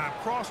that time.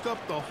 Crossed up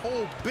the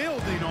whole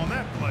building on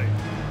that play.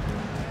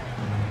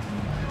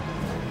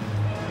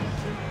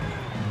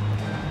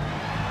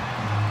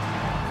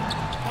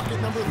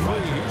 Bucket number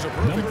 3. Here's a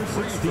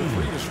perfect 3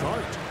 for 3 to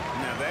start.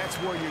 Now that's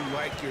where you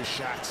like your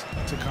shots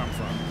to come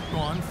from.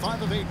 On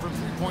 5 of 8 from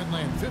three-point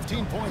land.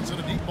 15 points and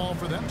a deep ball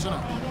for them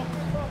tonight.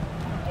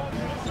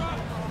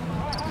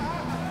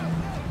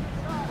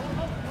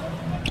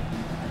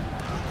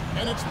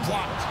 And it's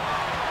blocked.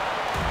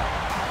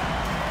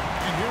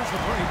 And here's the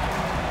break.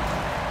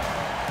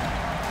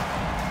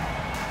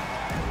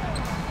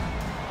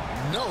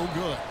 No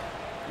good.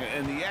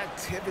 And the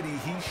activity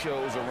he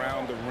shows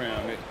around the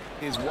rim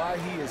is why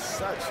he is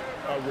such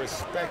a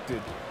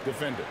respected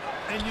defender.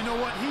 And you know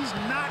what? He's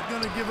not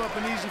going to give up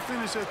an easy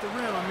finish at the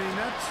rim. I mean,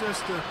 that's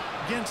just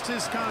against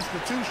his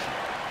constitution.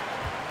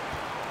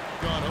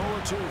 Gone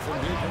 0-2 from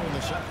Giga in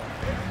the second.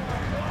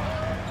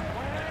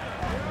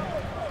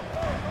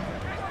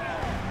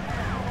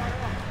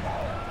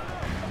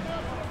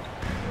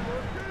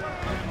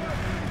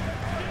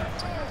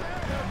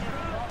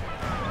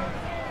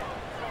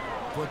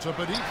 Puts up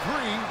a deep 3.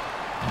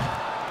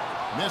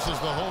 Misses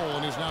the hole,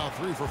 and he's now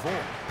 3 for 4.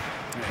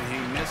 And he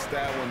missed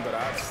that one, but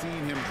I've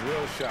seen him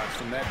drill shots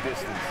from that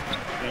distance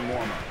in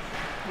warm-up.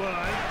 Well,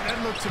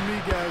 that looked to me,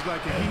 guys,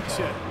 like a heat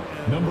check.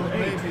 Number 8.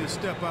 Maybe a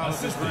step out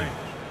of his range.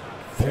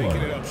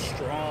 Taking it up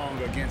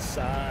strong against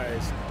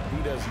size.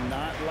 He does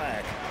not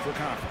lack for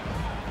confidence.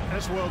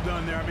 That's well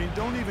done there. I mean,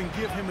 don't even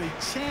give him a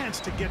chance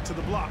to get to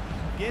the block.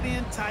 Get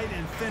in tight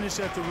and finish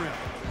at the rim.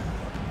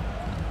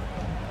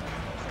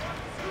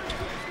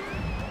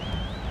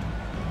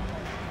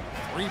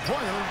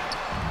 Three-pointer.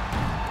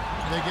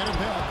 They get it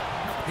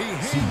back. He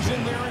hangs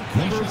in there and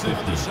cashes in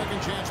on the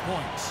second chance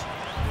points.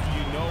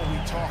 You know we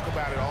talk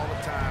about it all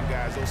the time,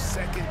 guys. Those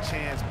second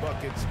chance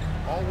buckets,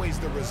 always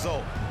the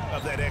result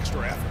of that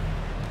extra effort.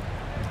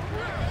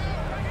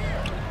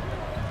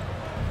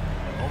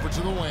 Over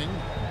to the wing.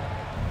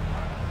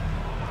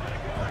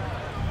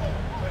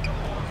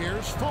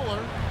 Here's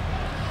Fuller.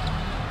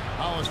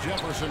 Hollis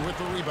Jefferson with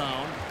the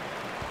rebound.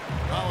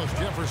 Hollis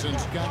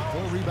Jefferson's got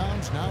 4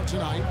 rebounds now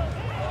tonight.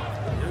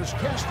 Here's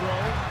Castro.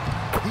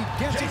 He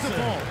gets it to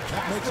fall.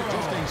 That makes it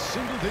just a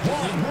single-digit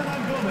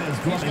lead.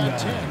 He's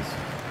got 10.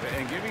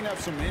 And giving up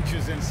some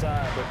inches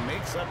inside, but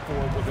makes up for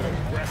it with an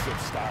aggressive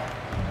style.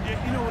 Yeah,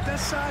 you know, with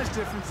that size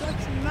difference,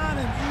 that's not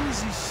an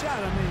easy shot.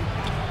 I mean,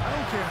 I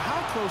don't care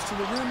how close to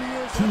the rim he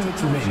is. 2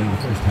 minutes remaining in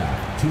the first half.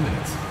 2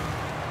 minutes.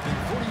 And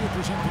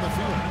 48% from the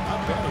field.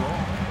 Not bad at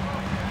all.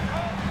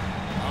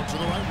 Out to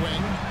the right wing.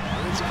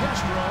 Here's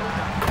Castro.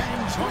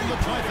 Bangs home the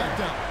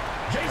trifecta.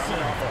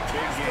 Coming off a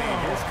big game,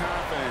 his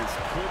confidence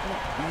couldn't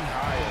be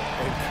higher.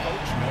 And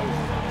coach knows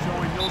it.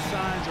 Showing no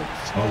signs of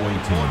slowing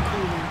or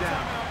cooling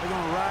down. They're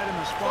going to ride him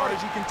as far as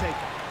he can take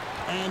him.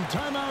 And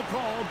timeout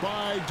called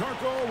by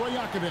Darko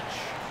Rajakovic.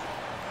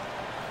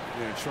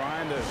 They're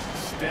trying to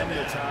stem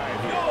the tide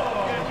here.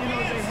 Yeah, you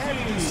know, they had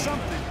to do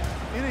something,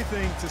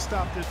 anything to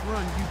stop this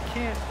run. You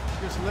can't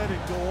just let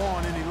it go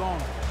on any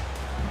longer.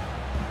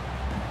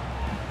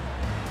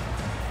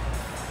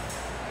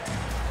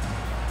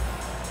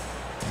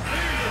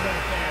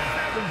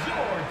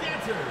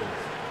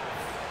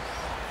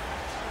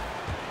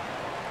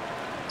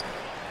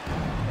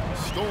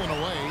 Stolen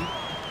away.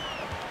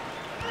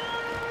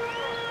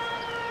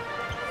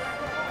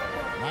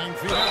 9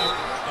 feet out.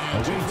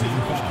 And 2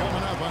 fouls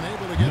coming up,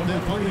 unable to get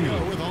that one to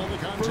go with all the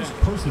contact. First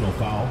personal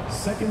foul,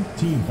 second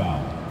team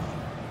foul.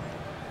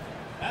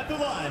 At the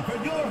line for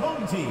your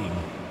home team,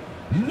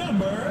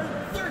 number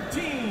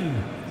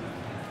 13.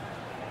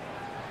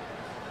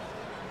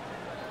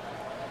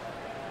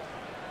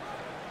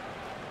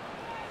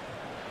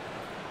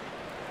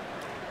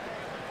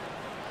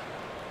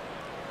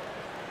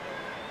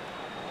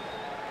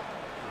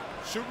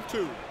 Shooting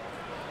 2.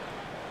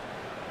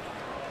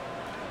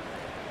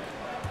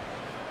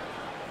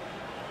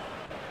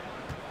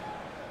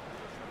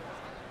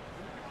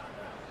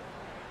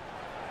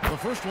 The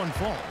first one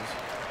falls.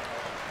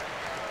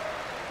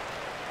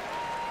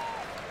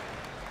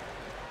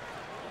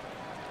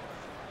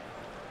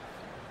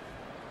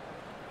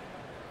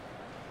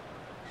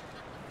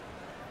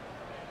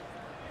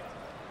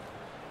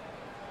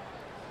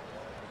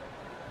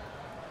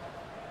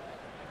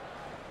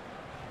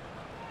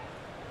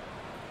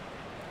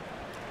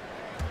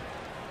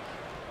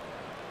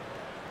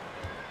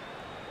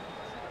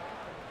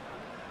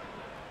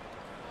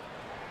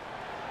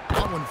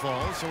 One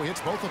falls, so he hits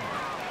both of them.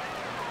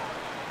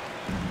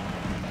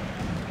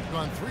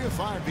 Gone 3 of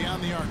 5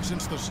 beyond the arc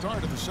since the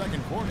start of the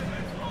second quarter.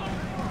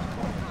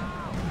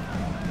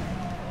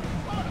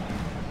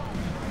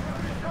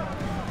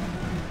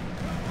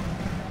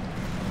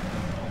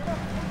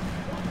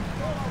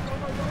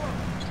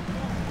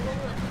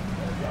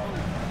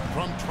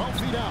 From 12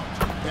 feet out,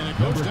 and it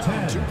goes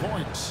down 2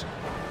 points.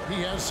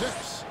 He has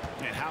 6.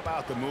 And how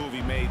about the move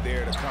he made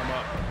there to come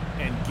up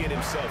and get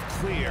himself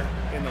clear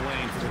in the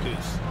lane for the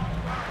deuce?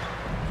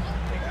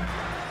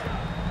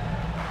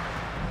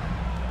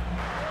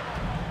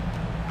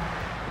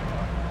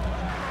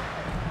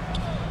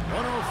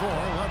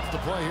 Left to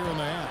play here in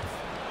the half.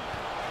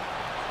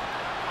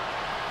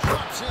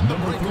 Drops in the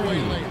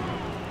breakaway lane.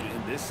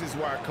 And this is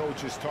why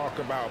coaches talk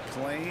about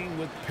playing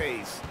with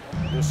pace.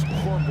 The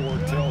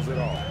scoreboard tells it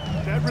all.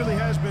 That really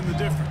has been the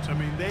difference. I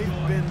mean,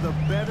 they've been the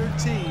better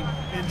team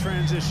in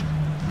transition.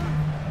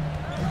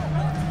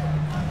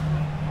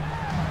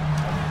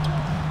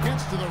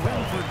 Gets to the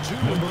rim for 2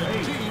 with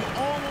the team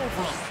all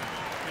over him.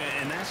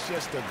 And that's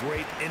just a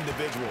great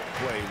individual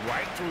play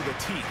right through the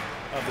teeth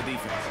of the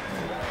defense.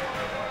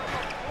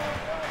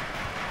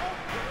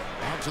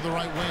 To the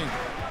right wing.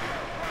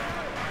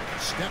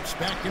 Steps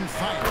back and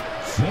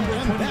fires.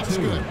 And that's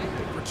good.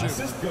 For 2.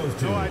 Assist goes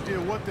to no idea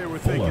what they were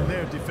thinking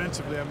there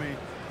defensively. I mean,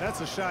 that's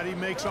a shot he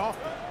makes off.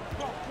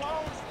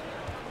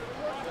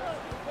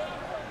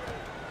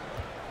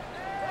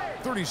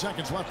 30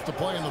 seconds left to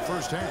play in the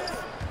first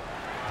half.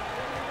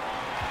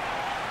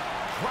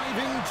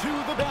 Driving to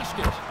the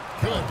basket.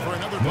 Good for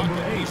another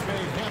bucket. He's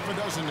made half a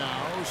dozen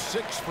now.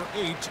 6 for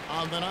 8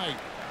 on the night.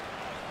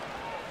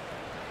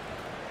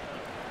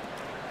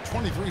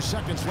 23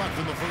 seconds left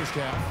in the first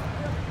half.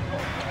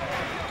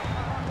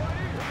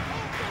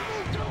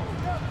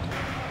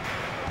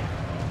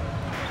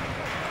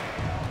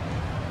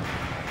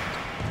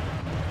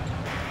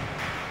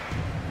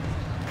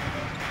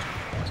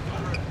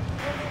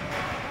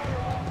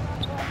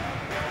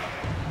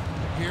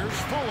 Here's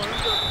Fuller.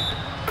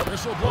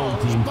 This will blow.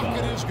 His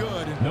bucket is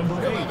good. He'll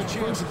have a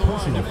chance at the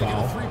line to make it a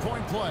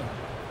 3-point play.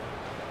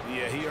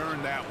 Yeah, he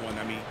earned that one.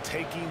 I mean,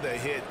 taking the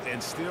hit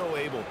and still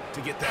able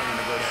to get that one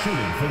to go down.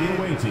 Shooting for the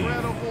away team.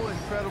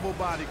 Incredible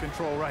body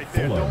control right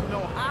there. Fuller Don't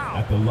know how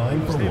at the line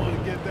he was for able 1.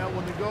 to get that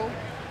one to go,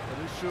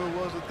 but it sure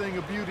was a thing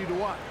of beauty to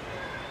watch.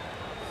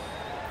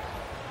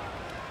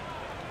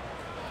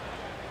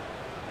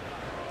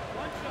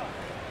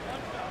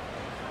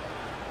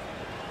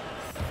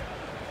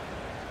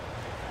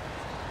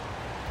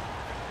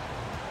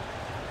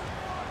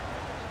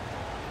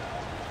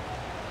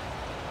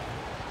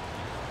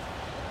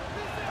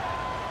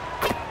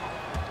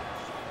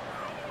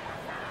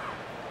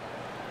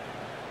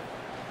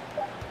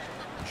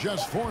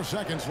 Just 4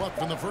 seconds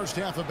left in the first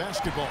half of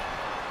basketball.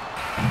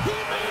 That's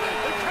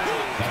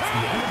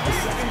the end of the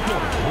second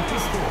quarter with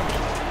the score.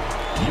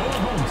 Your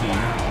home team,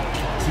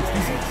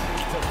 66.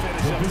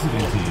 The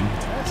visiting team,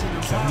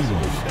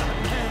 71.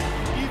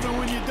 Even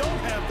when you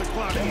don't have the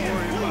clock to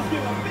worry about.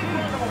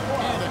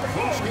 And a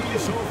close game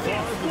so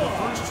far for the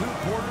first 2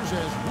 quarters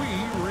as we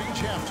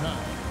reach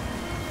halftime.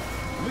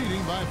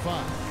 Leading by 5.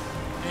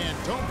 And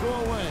don't go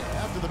away.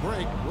 After the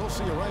break, we'll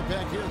see you right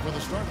back here for the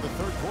start of the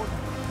third quarter.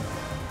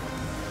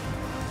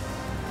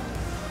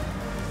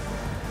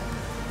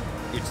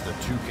 It's the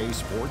 2K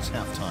Sports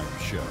Halftime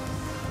Show.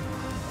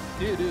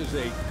 It is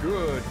a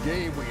good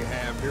game we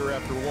have here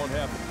after one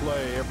half of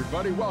play.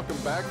 Everybody, welcome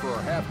back for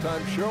our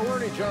halftime show.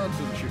 Ernie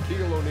Johnson,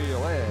 Shaquille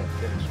O'Neal, and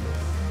Kenny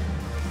Smith.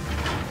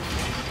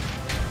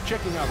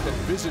 Checking out the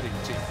visiting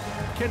team.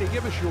 Kenny,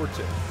 give us your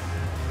take.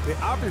 They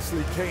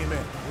obviously came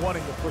in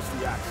wanting to push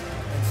the action.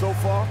 And so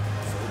far,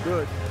 so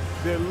good.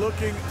 They're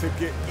looking to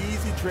get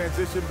easy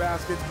transition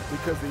baskets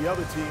because the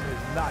other team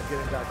is not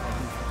getting back on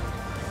defense.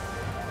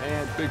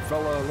 And big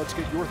fella, let's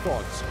get your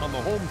thoughts on the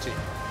home team.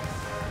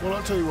 Well,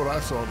 I'll tell you what I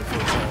saw in the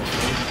first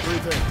half. 3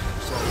 things. I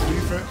saw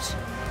defense,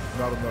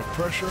 not enough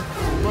pressure,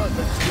 but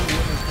they can still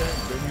win this game.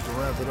 They need to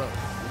ramp it up.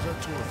 Is that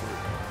 2 or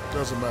 3?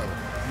 Doesn't matter.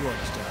 You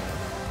understand.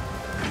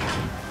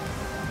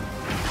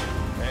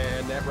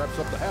 And that wraps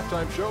up the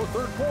halftime show.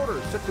 Third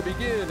quarter set to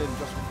begin in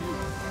just a few.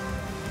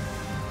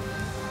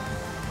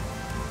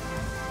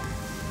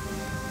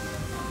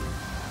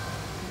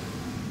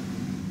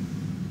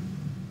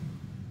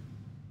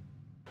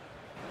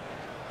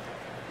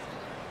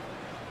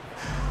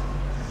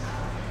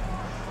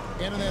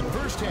 And in that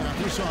first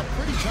half, we saw a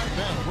pretty tight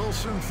battle. We'll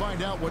soon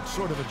find out what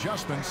sort of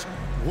adjustments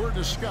were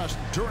discussed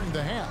during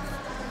the half.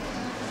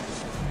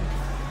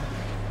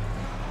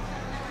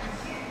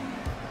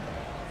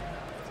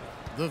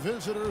 The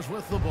visitors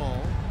with the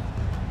ball.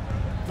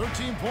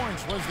 13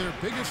 points was their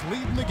biggest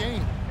lead in the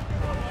game.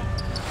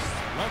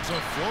 Lets a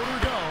floater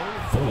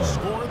go.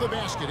 Score the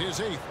basket,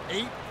 his 8th.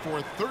 8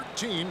 for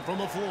 13 from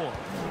the floor.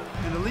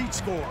 An elite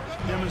scorer,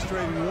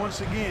 demonstrating once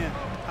again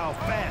how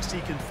fast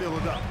he can fill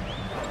it up.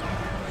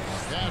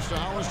 Pass to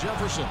Hollis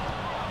Jefferson.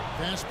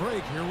 Fast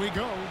break, here we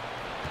go.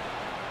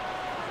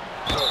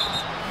 2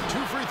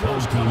 free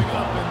throws coming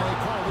up, and they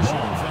call the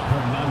shooting foul.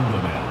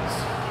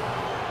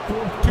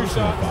 2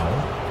 shots.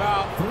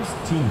 Foul. First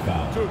team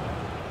foul. 2.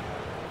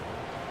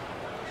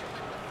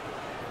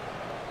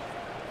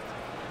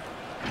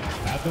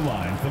 At the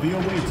line for the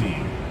away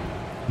team,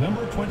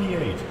 number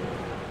 28.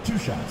 2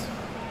 shots.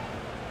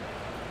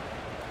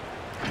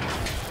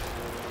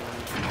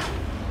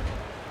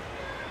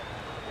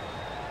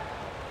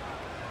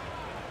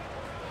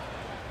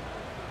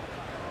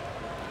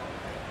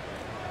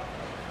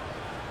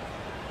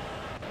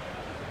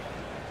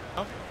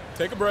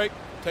 Take a break.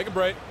 Take a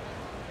break.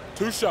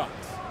 2 shots.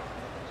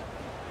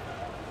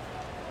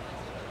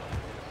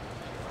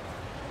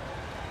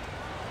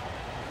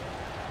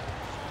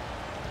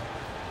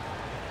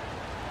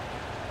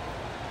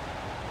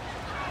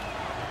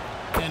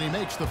 And he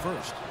makes the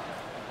first.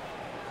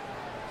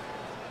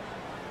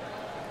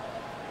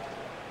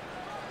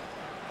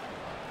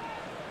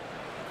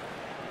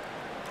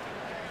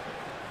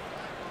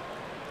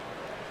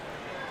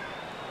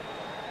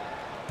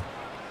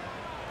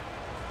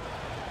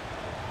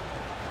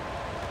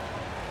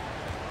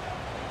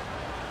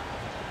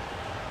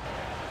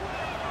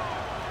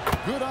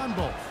 Good on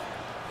both.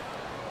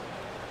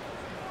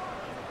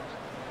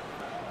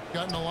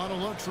 Gotten a lot of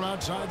looks from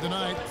outside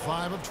tonight.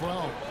 5 of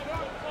 12.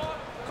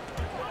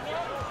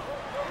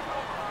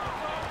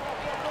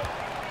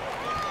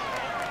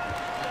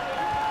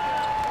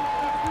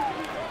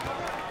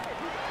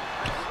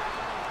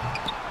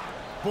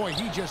 Boy,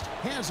 he just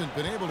hasn't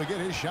been able to get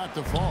his shot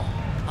to fall.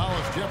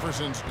 Hollis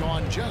Jefferson's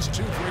gone just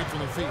 2 for 8 from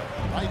the field.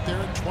 Right there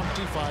at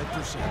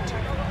 25%.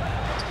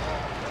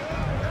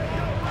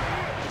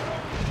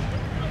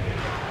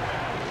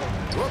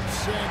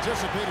 Whoops,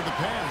 anticipated the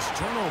pass.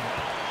 Turnover.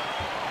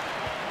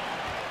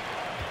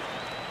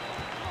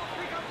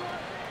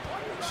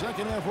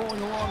 Second half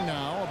rolling along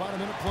now. About a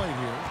minute play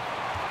here.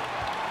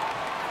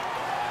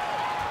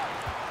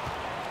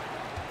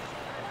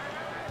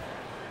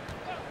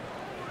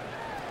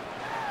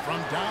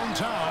 From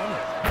downtown.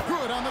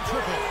 Good on the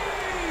triple.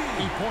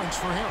 8 points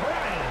for him.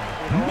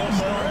 It all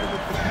started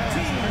with the pass.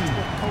 That's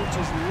what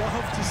coaches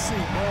love to see.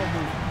 Ball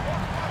movement.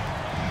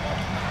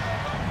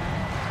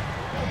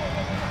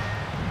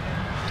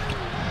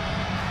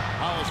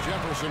 Hollis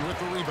Jefferson with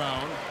the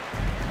rebound.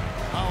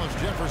 Hollis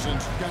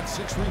Jefferson's got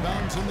 6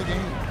 rebounds in the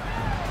game.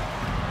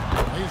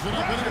 Leaves it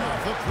up and in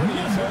off the pretty He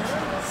has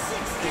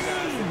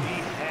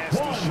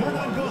to show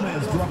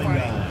Gomez more dropping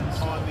fight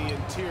dimes. on the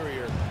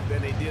interior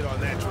than they did on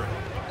that trip.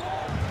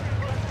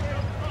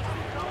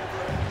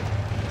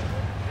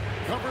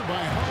 covered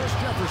by Hollis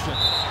Jefferson.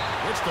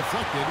 It's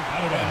deflected,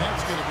 and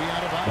that's going to be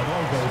out of bounds. The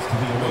ball goes to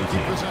the away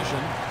team.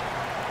 Possession.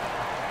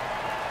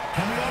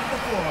 Coming off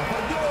the floor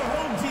for your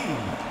home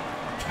team,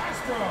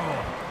 Castro.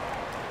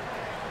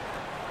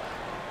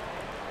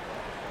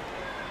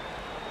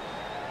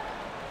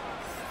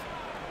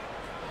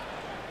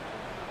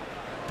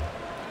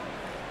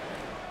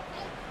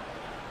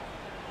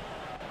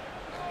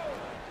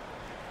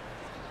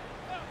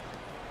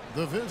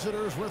 The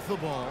visitors with the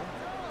ball.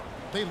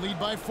 They lead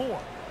by 4.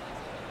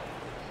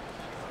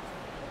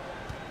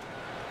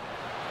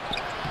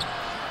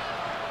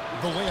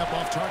 The layup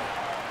off target.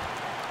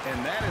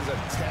 And that is a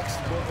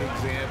textbook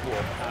example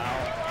of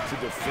how to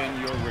defend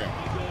your rim.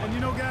 And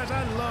you know, guys,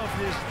 I love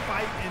his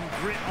fight and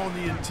grit on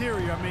the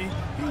interior. I mean,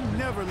 he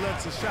never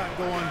lets a shot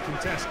go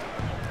uncontested.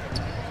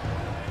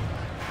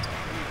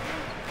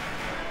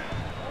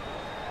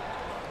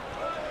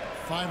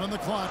 Five on the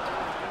clock.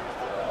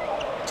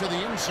 To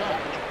the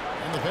inside.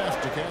 And the pass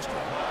to Castro.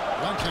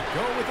 Lets it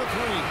go with the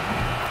 3.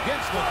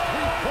 Gets the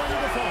three-pointer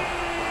to fall.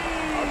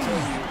 I'll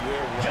tell you,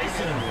 they're right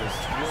in this.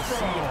 We'll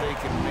see if they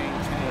can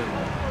maintain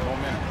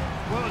momentum.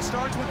 Well, it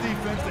starts with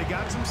defense. They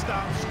got some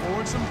stops,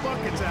 scored some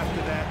buckets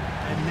after that,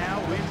 and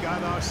now we've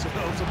got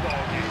ourselves a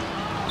ball game.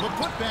 The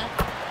putback.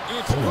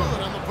 It's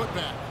good on the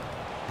putback.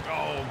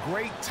 Oh,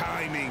 great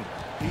timing.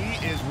 He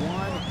is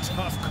one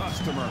tough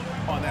customer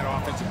on that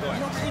offensive play.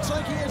 You know, it's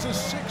like he has a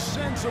sixth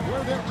sense of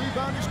where that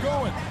rebound is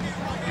going.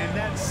 And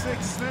that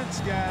sixth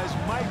sense, guys,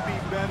 might be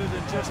better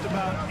than just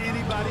about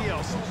anybody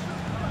else's.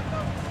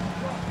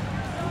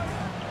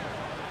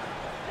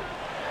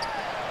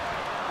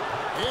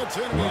 It's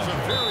in. He's a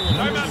very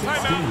timeout.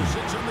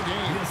 6 in the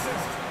game.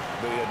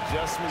 The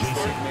adjustments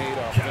they've made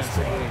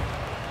offensively,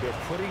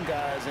 they're putting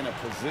guys in a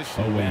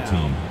position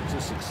now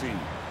to succeed.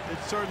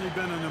 It's certainly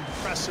been an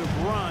impressive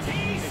run.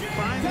 They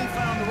finally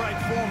found the right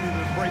formula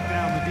to break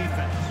down the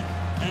defense.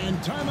 And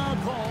timeout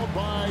called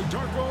by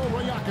Darko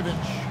Rajakovic.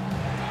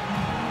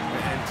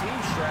 And team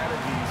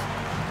strategies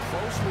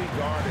closely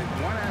guarded.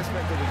 One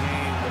aspect of the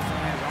game the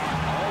fans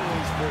aren't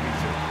always privy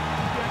to.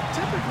 Yeah,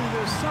 typically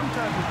there's some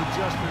type of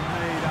adjustment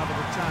made out of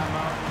a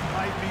timeout. It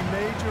might be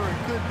major, it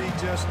could be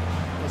just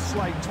a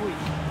slight tweak.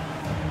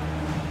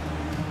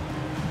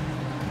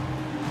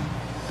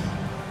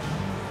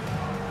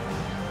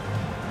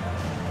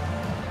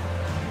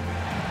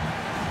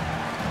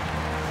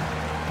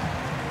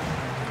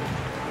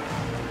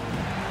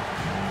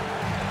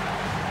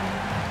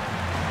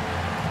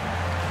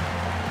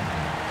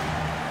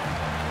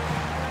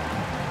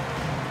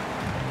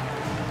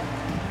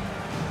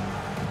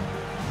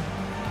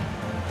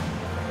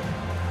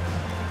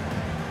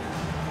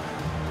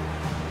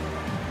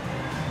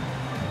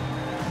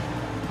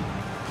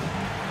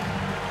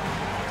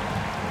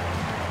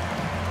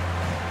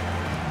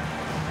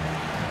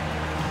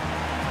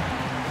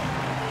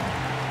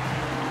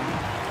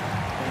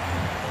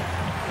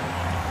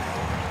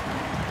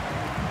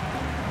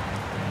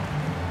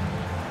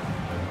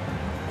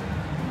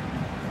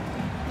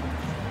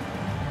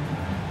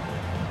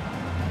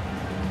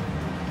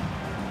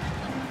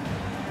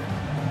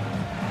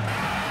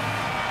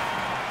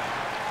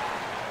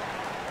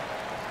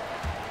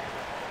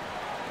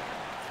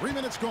 Three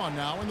minutes gone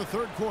now in the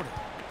third quarter.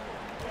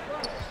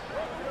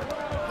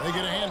 They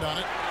get a hand on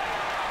it.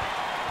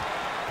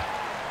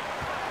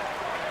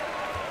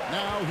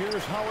 Now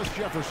here's Hollis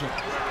Jefferson.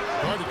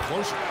 Guarded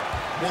closer.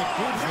 That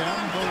gives them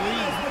the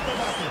lead.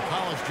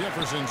 Hollis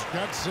Jefferson's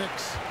got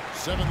 6.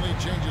 7 lead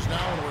changes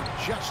now, and we're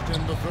just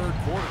in the third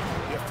quarter.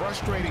 Yeah,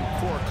 frustrating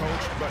for a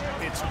coach, but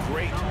it's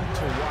great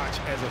to watch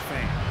as a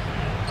fan.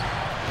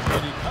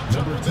 And he comes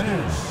up with the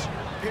deuce.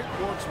 Pick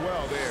works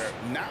well there.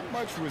 Not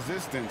much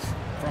resistance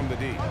from the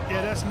D.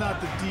 Yeah, that's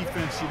not the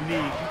defense you need.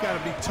 You got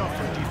to be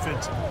tougher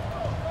defensively.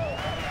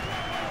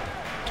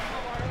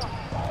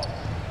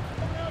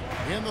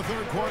 In the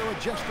third quarter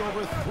with just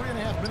over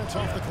 3.5 minutes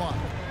off the clock.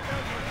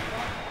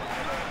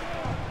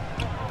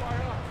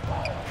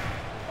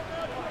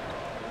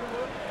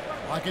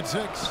 Lock at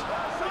 6.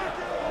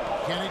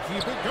 Can he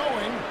keep it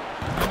going?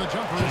 And the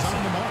jumper is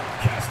on the mark.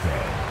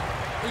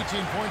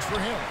 18 points for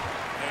him.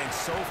 And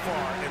so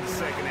far in the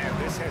second half,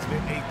 this has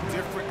been a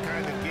different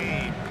kind of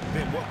game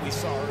than what we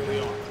saw early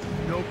on.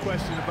 No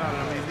question about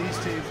it. I mean, these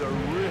teams are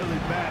really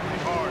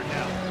battling hard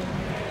now.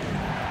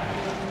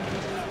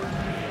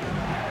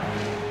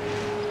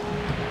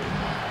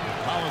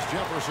 Hollis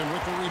Jefferson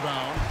with the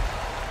rebound.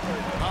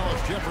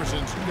 Hollis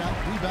Jefferson's got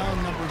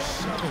rebound number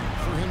 7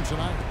 for him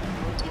tonight.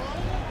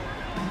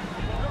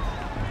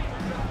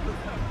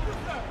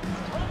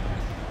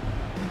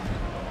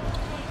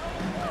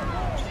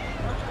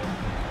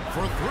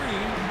 For 3,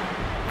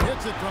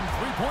 hits it from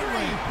three-point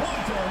range.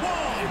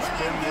 It's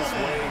been this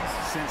way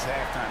since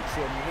halftime.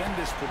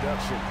 Tremendous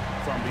production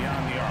from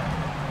beyond the arc.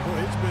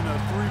 Boy, it's been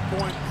a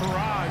three-point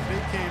barrage.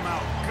 They came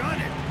out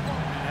gunning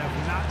and have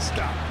not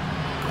stopped.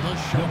 The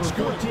shot's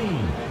good.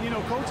 You know,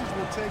 coaches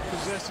will take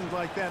possessions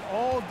like that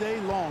all day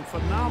long.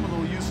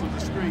 Phenomenal use of the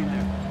screen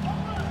there.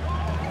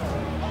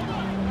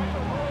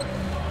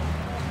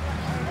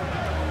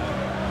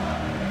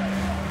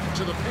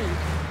 To the paint.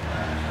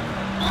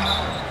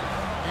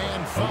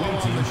 And foul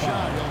on the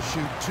shot. He'll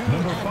shoot 2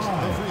 Number at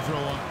 5. the free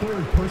throw line.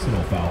 Third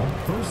personal foul.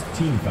 First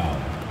team foul.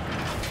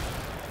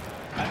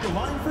 At the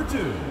line for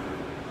 2.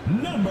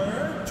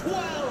 Number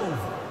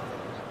 12.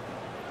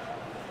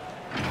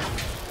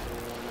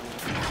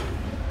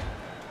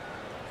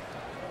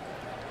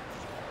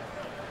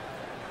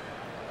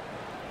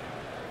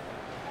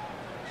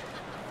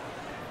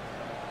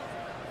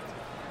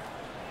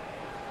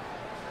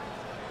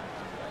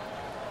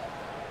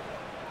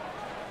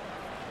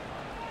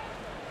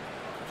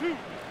 Two.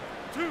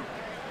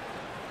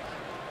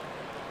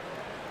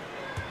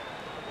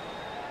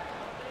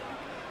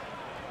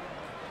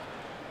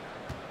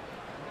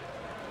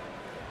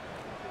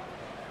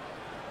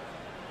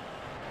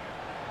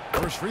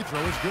 First free throw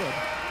is good.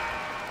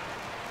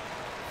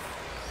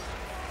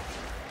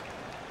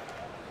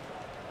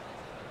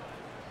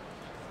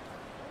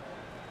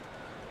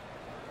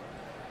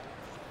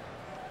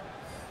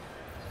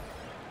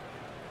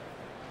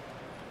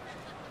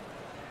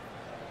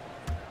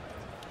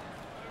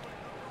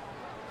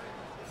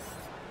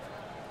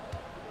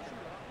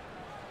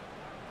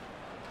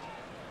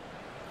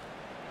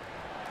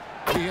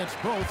 He hits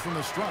both from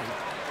the strike.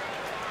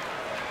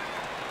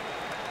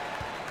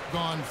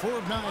 Gone 4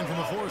 of 9 from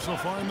the floor so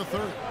far in the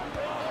third.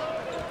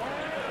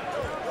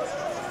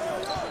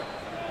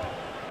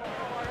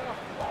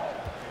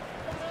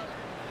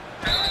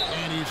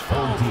 And he's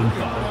fouled pretty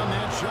hard on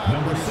that shot,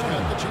 but he's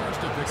got the chance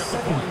to pick up the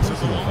points at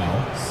the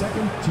line.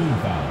 Second team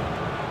foul.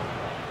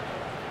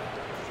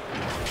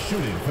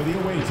 Shooting for the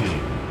away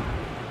team.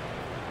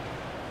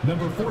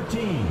 Number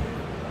 14,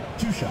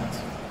 2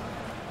 shots.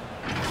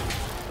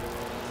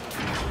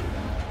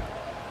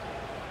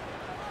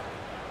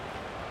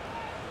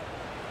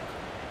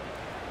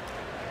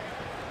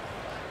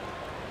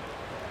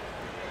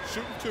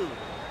 Shooting 2.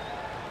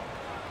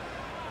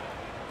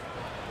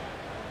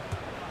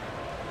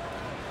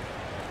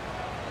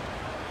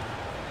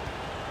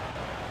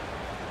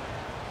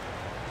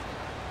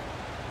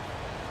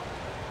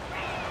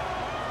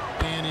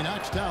 And he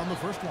knocks down the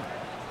first one.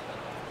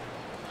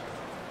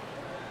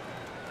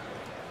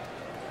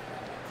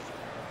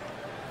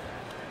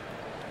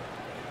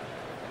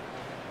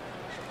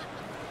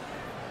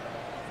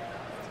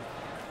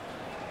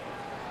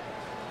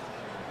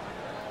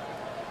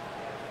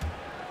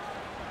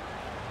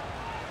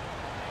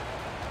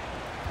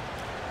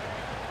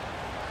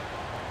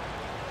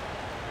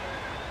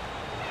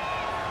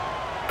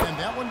 And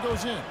that one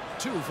goes in.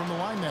 2 from the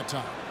line that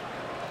time.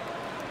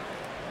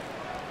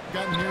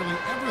 Got nearly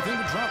everything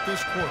to drop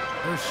this quarter.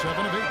 They're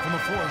 7 of 8 from the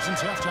floor since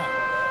halftime.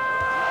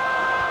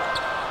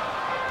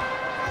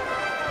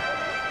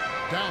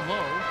 Down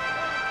low.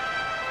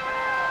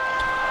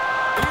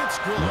 It's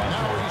good.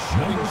 Now he's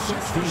shooting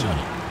 6 for 7.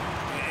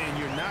 And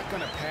you're not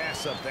going to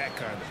pass up that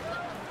kind of thing.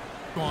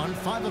 Gone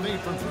 5 of 8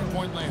 from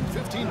three-point land.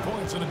 15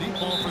 points and a deep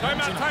ball for them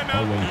tonight.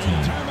 Timeout.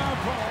 And timeout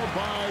called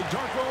by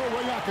Darko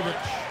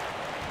Rajakovic.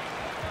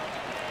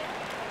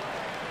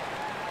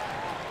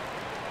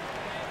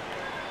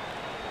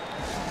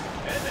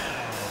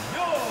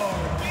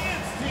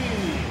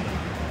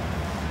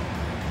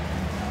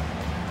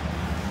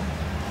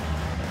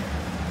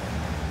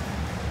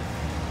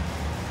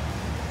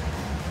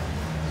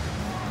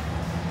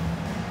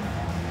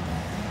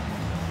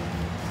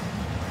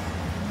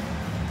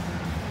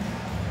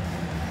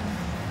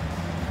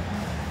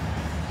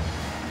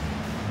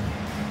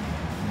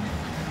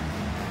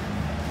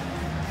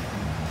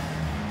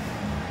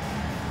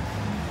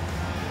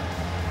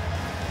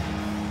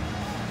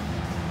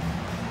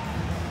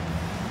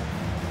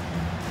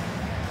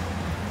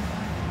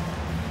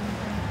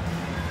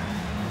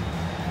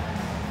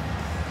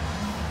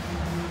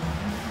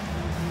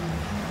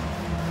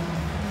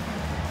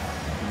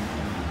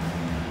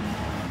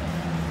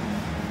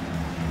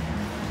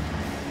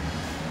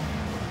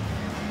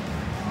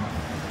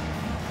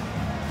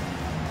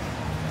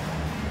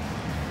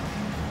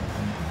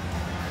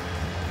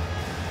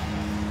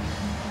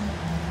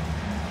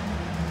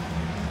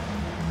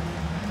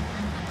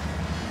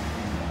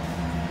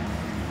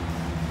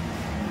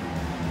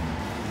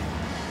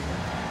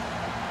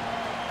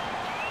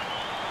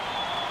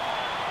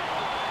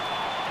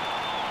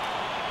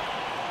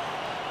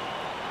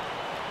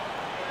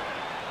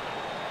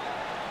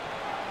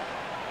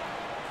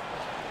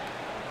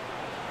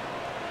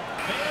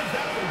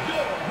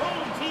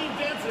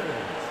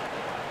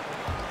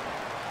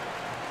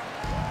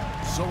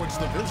 So it's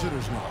the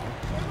visitors now.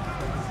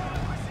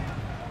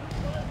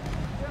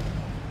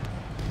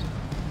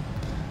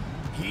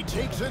 He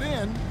takes it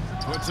in,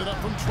 puts it up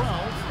from 12.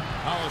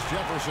 Hollis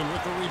Jefferson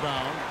with the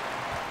rebound.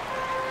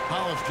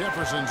 Hollis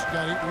Jefferson's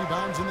got 8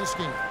 rebounds in this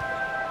game.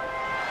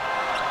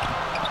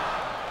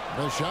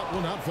 The shot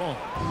will not fall.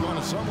 Going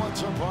to somewhat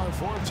subpar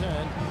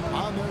 4-10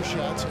 on their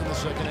shots in the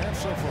second half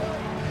so far.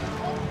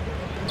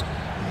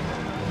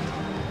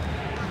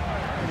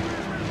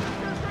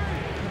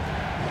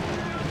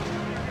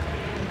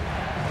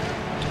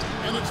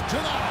 And it's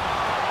tonight.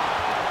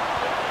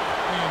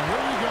 And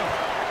here we go.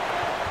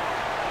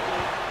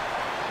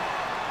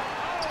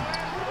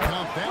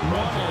 Now that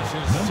was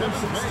his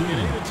 7th make in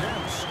 8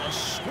 attempts. A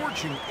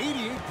scorching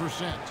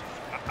 88%.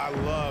 I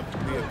love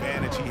the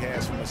advantage he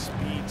has from a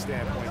speed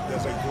standpoint.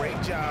 Does a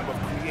great job of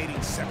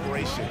creating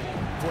separation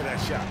for that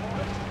shot.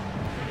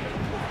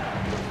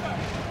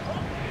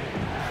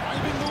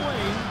 Finding the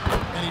lane,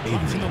 and he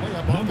drops in the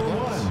layup off the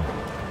glass. Number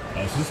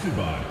 1, assisted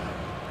by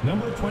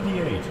number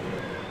 28.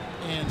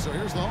 And so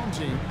here's the home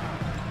team.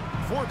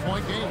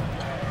 4-point game.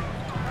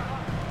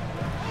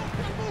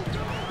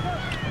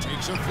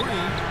 Takes a 3.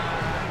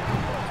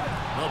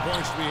 No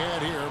points to be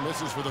had here.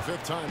 Misses for the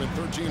 5th time in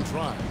 13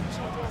 tries.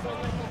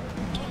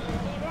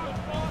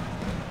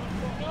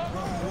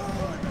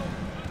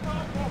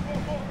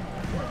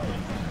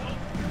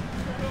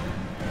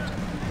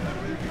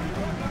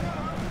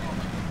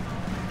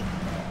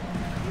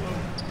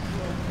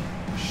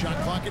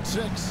 Shot clock at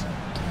 6.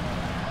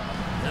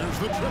 There's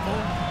the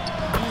triple.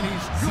 And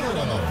he's good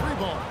on the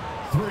 3-ball.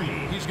 3.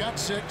 He's got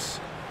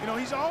 6. You know,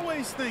 he's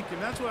always thinking.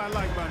 That's what I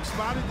like about him.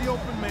 Spotted the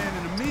open man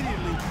and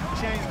immediately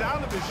changed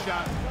out of his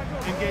shot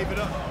and gave it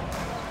up.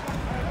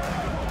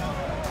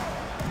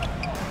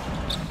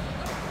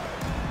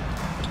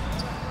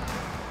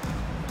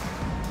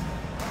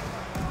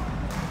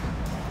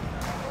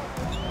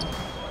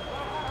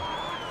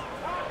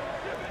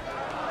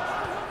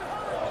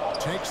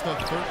 Takes the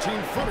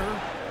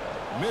 13-footer.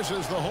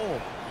 Misses the hole.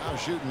 Now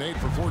shooting 8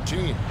 for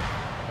 14.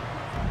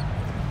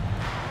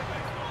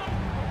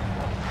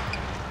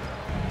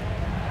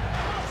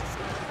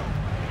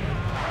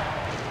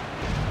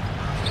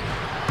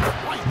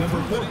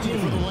 Number 14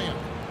 for the layup.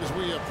 As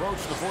we approach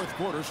the 4th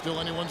quarter, still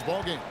anyone's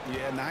ball game.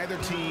 Yeah, neither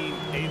team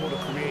able to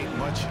create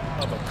much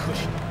of a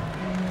cushion.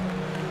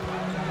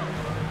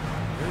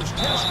 Here's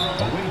Castro.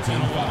 Away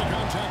team foul.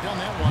 Contact on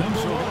that one,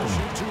 Number so 1. they'll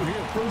shoot 2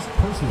 here. First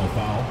personal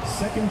foul,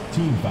 2nd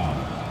team foul.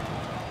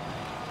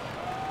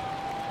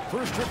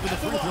 First trip to the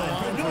free throw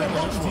line for Your this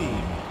home one.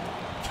 team,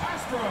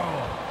 Castro.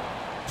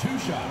 2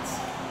 shots.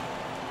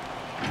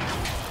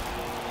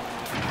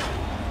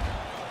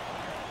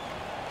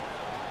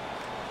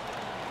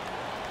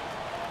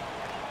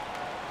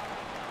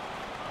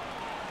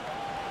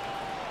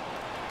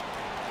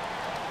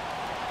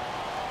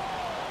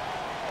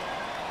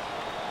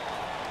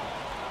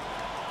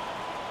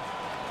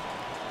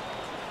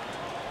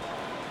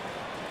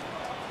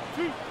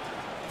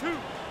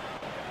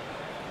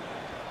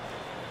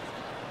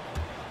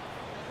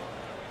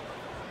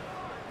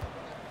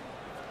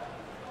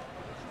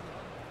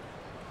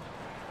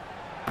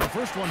 The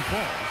first one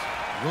falls.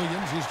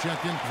 Williams, he's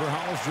checked in for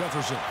Hollis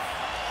Jefferson.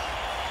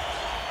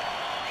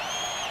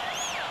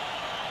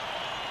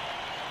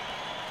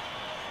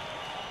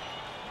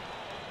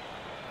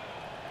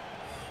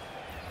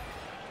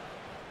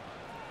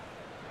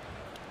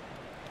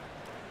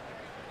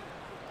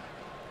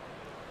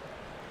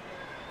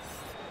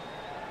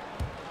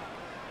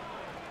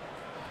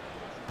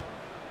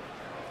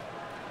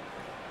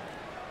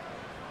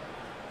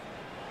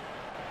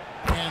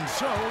 And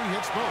so he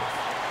hits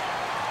both.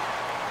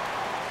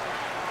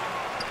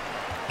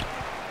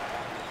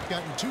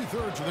 Gotten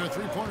 2/3 of their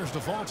three-pointers to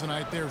fall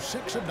tonight. They're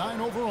 6 of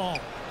 9 overall.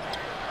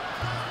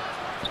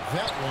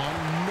 That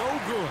one, no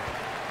good.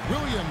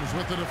 Williams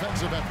with the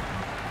defensive effort.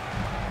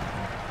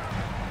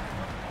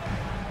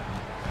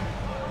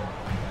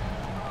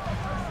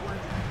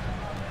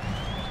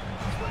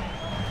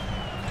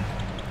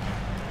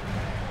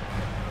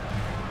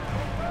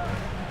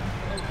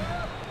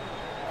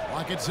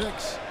 Clock at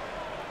 6.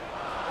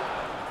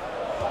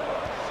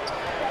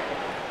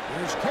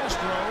 Here's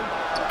Castro.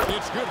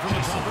 It's good from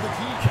the top of the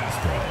key.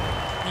 Castro.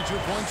 22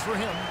 points for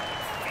him.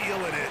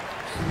 Feeling it.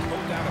 No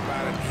doubt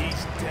about it.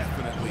 He's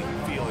definitely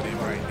feeling it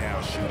right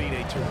now. Shooting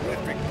a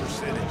terrific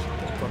percentage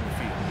from the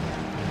field.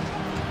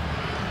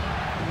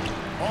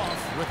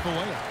 Off with the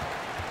layup.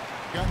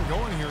 Gotten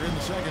going here in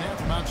the second half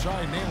from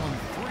outside, nailing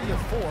 3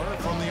 of 4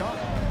 from the arc.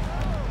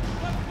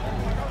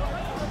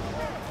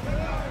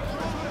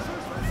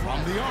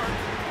 From the arc.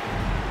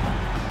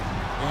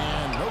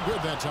 And no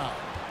good that time.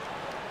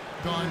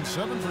 Gone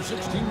 7 for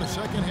 16 the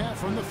second half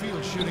from the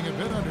field, shooting a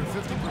bit under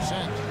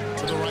 50%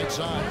 to the right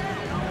side.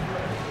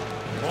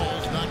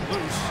 Ball's not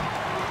loose.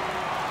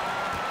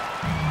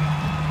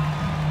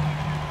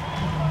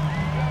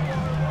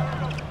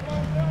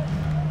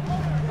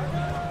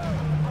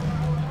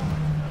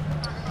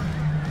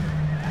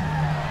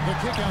 The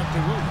kick out to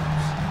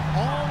Williams.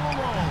 All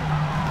alone.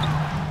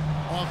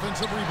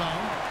 Offensive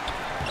rebound.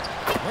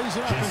 Lays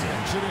it up and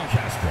banks it in.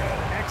 Castro.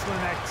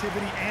 Excellent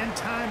activity and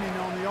timing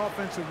on the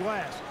offensive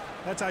glass.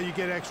 That's how you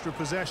get extra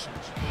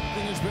possessions.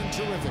 Thing has been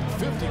terrific.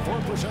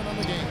 54% on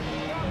the game.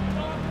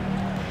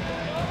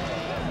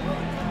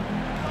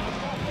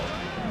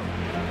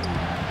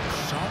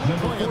 Solid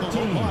play in the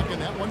low block,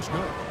 and that one's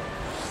good.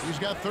 He's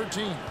got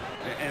 13.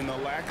 And the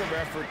lack of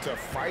effort to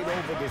fight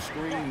over the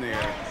screen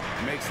there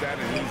makes that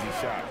an easy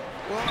shot.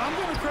 Well, I'm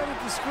going to credit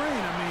the screen.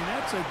 I mean,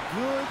 that's a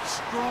good,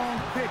 strong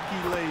pick he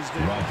lays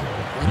there.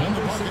 Roger.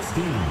 Number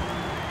 16.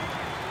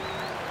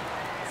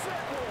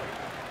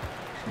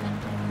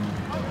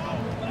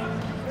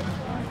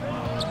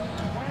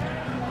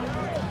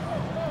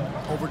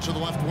 Over to the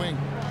left wing.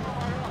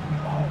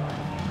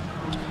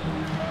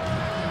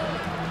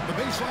 The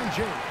baseline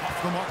J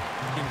off the mark.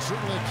 And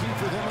certainly a key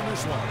for them in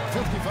this one.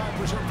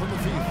 55% from the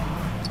field.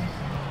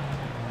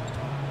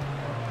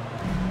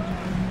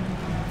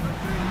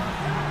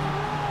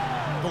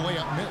 The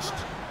layup missed.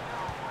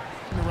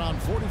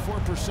 Around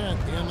 44%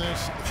 in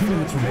this. 2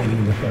 minutes remaining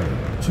in the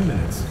third. 2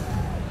 minutes.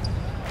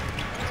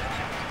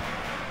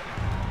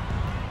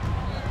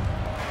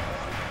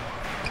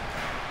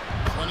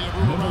 Plenty of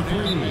room around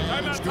here.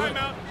 Timeout,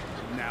 timeout.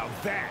 Now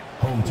That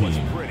Home was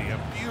team. pretty. A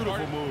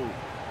beautiful move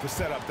to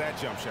set up that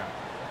jump shot.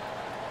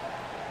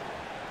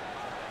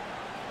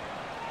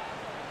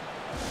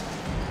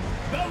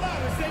 The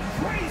loudest and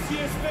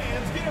craziest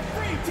fans get a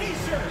free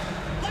t-shirt.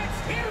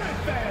 Let's hear it,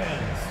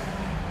 fans.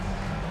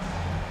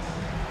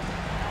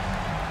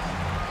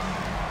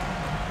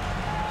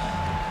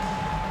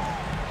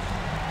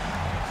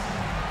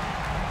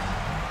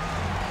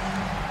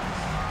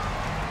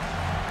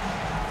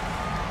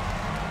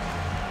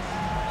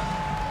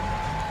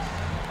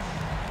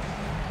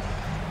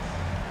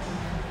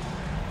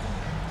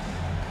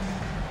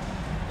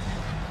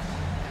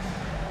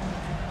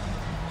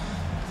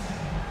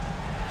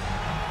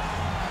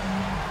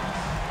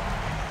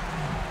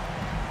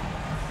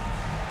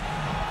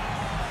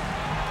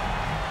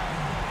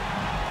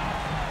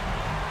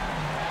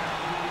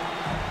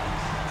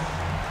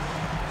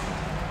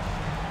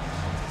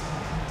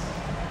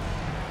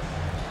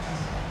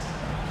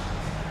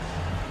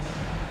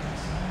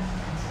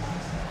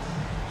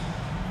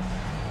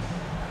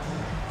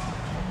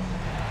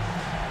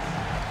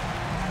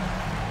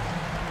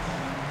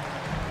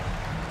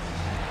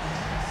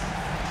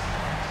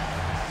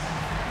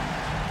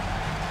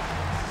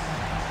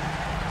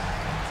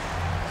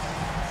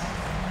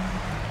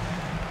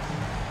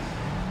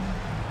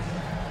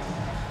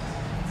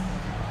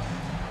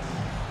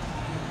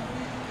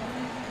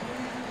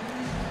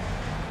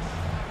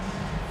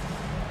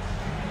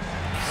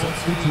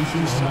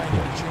 Substitution on the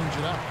court. Change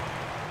it up.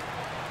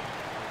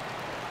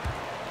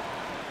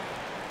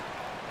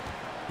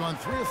 Gone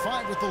 3 of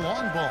 5 with the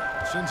long ball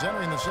since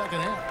entering the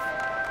second half.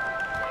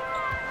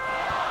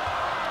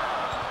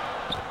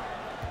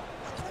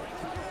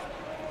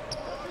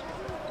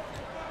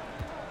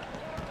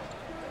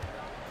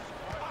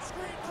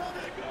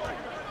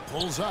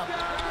 Pulls up.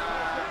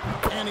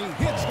 And he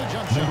hits the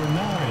jump shot. Number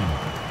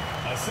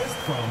 9. Assist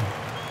from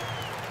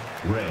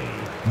Ray.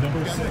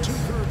 Number 6.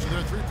 2/3 of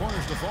their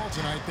three-pointers to fall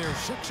tonight. They're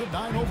 6 of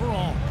 9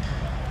 overall.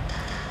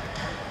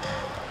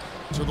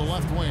 To the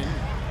left wing.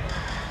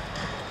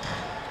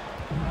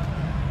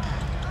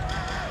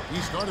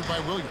 He's guarded by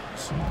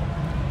Williams.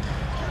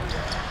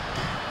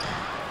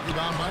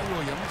 Rebound by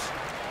Williams.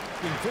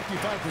 Being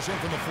 55%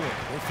 from the floor.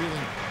 They're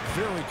feeling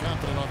very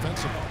confident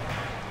offensively.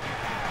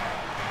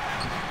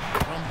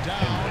 From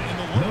down in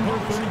the low Number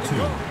post,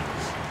 32.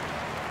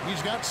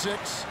 He's got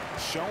 6.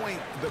 Showing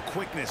the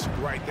quickness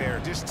right there.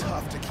 Just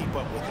tough to keep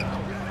up with him.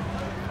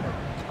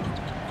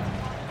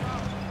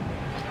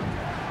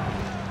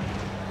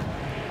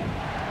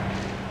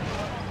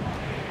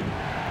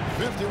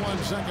 .51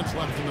 seconds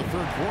left in the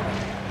third quarter.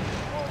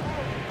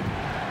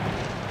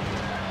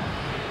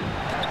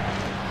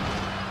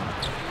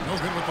 No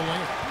good with the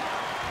layup.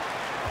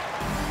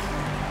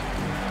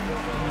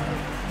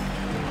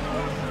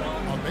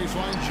 On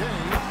baseline, Jay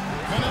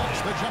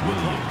connects the jumper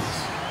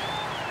cross.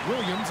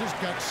 Williams has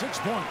got 6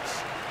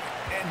 points.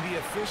 And the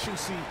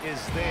efficiency is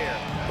there,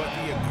 but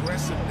the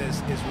aggressiveness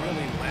is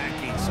really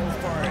lacking. So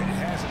far, it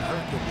hasn't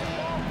hurt them.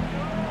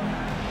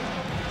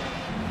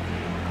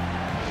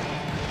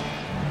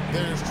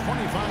 There's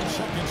 25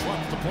 seconds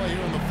left to play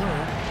here in the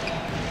third.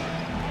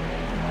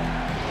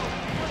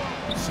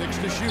 6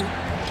 to shoot.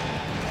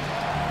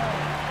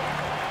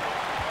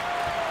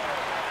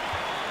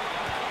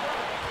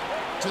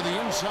 To the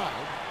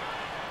inside.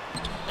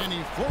 And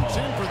he floats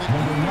in for the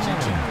easy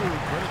 2.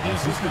 Credit the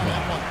assist on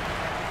that one.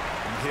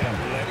 Yeah,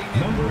 letting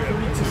him rip.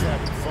 He's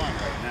having fun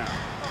right now.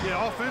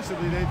 Yeah,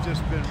 offensively, they've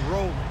just been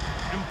rolling.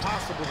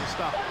 Impossible to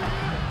stop.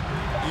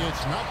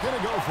 It's not going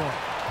to go for him.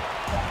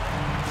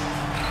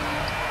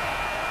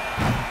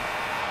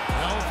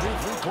 Now,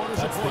 3/4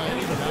 of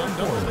play. Down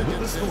double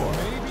digits. It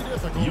may be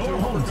difficult Your to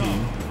home overcome.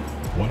 team,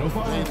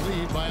 105. They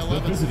lead by The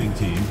 11. visiting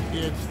team,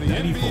 It's the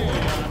 94.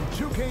 NBA on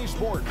 2K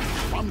Sports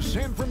from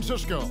San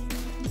Francisco.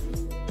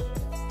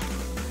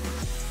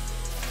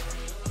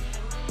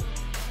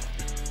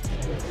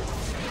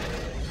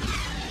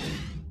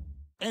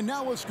 And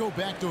now let's go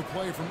back to a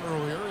play from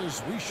earlier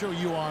as we show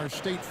you our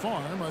State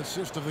Farm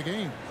assist of the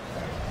game.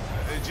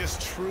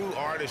 Just true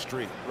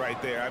artistry right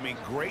there. I mean,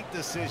 great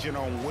decision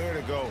on where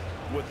to go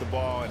with the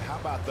ball, and how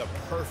about the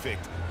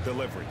perfect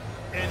delivery?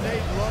 And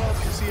they'd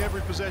love to see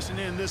every possession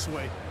end this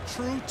way.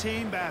 True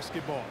team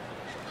basketball.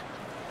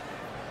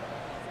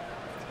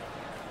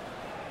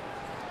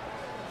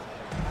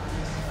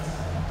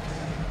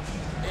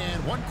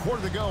 And 1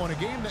 quarter to go in a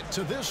game that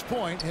to this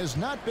point has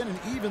not been an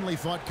evenly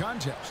fought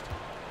contest.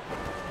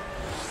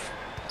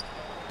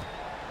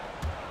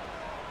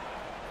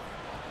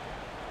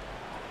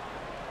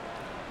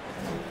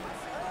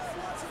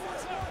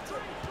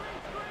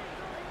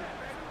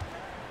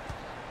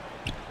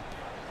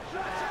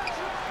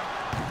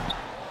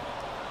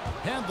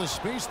 Had the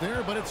space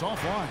there, but it's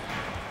offline.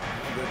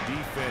 The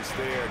defense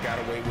there got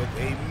away with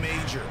a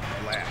major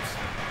lapse.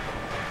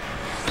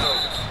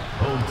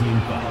 Home team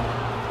foul.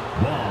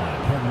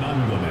 Juan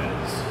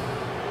Hernangomez.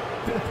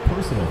 5th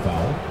personal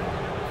foul.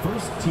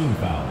 1st team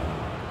foul.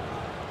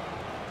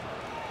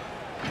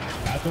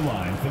 At the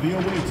line for the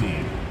away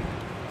team,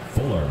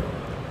 Fuller.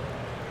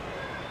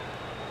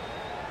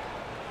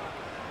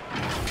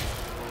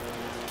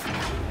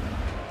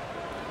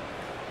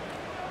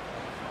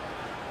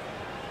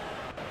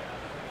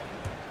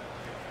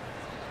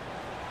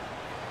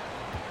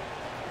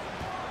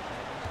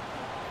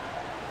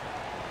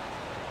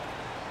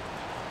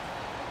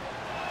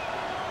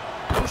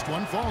 first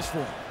one falls for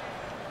him.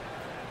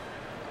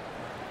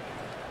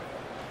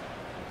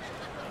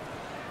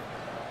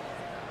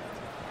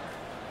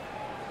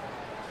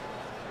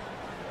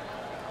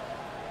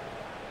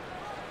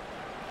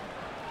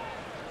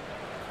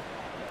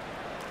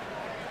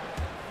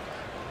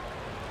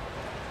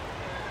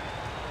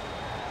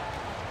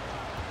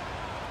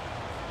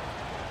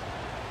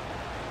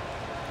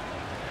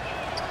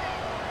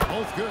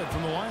 Both good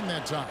from the line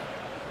that time.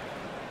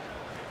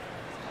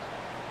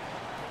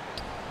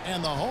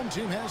 And the home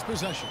team has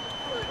possession.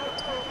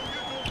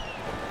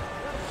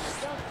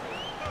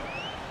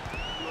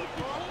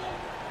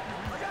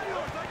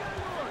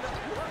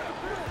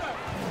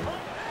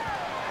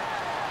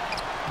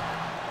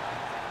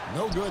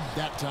 No good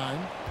that time.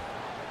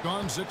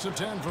 Gone 6 of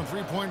 10 from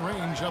three-point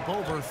range, up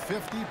over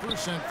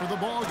 50% for the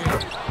ball game.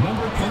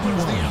 Number 21.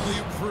 The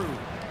alley-oop through.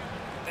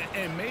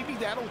 And maybe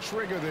that'll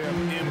trigger them.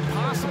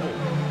 Impossible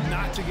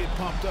not to get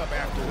pumped up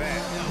after that.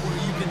 Now,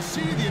 you can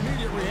see the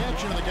immediate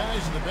reaction of the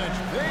guys on the bench.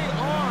 They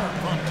are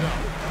pumped up.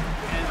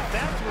 And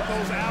that's what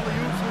those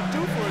alley-oops would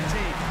do for a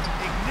team.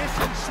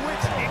 Ignition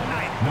switch,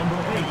 ignite. Number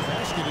 8. The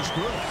basket is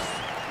good.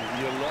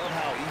 You love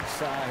how each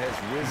side has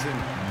risen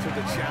to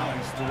the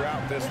challenge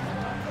throughout this one.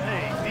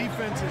 Hey,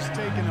 defense is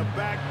taking a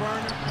back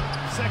burner.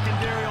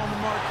 Secondary on the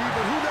marquee,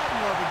 but who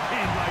doesn't love a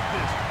game like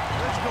this?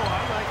 Let's go.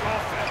 I like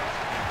offense.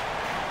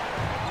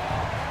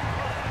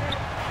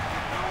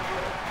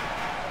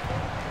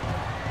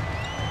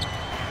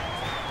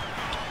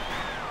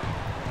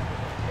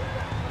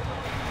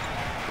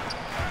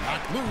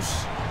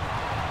 Loose.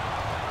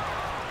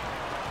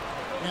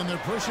 And they're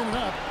pushing it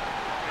up.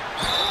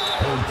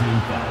 Third team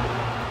foul.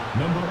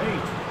 Number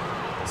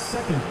 8.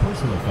 Second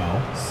personal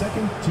foul.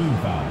 Second team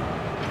foul.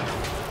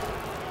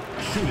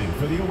 Shooting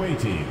for the away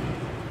team.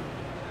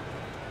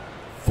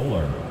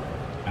 Fuller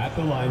at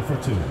the line for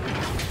 2.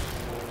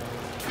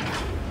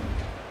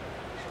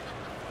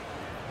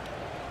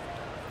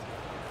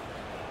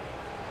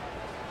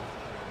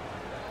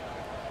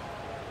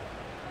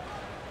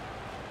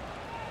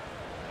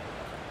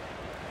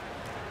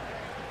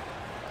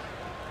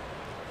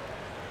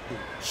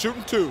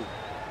 Shooting 2.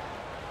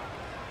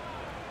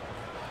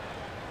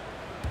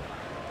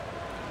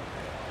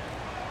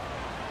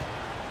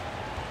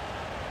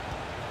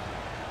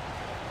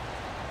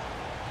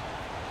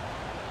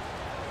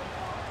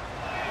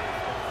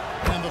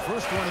 And the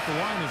first one at the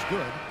line is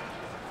good.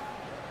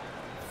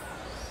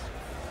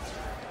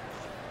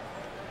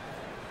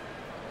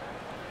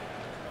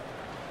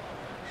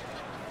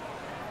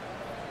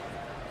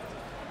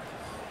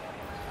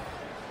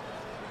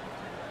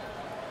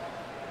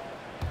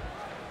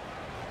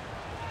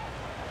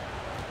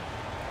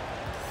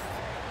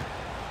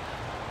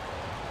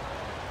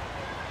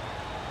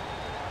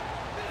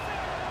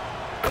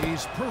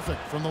 He's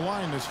perfect from the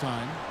line this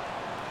time.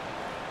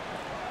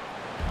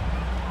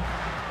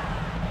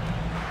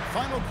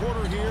 Final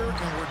quarter here,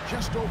 and we're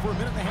just over a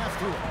minute and a half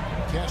through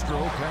it. Castro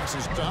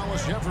passes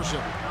Dallas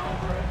Jefferson.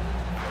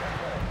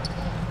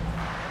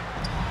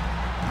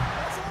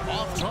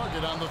 Off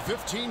target on the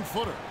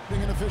 15-footer.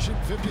 Being an efficient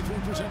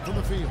 53% from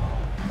the field.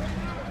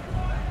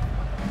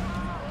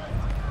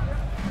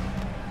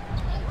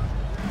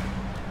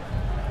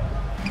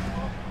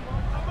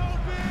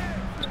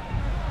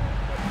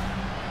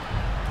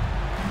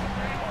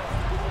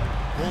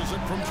 Pulls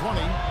it from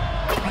 20.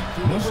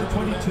 Number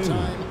 22.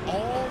 Time,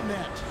 all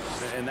net.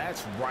 And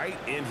that's right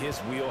in his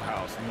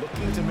wheelhouse,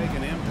 looking to make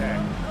an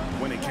impact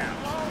when it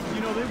counts. You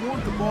know, they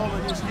want the ball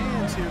in his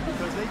hands here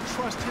because they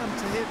trust him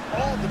to hit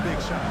all the big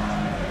shots.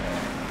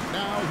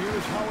 Now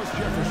here's Hollis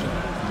Jefferson.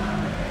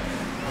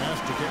 Pass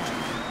to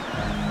Gcash.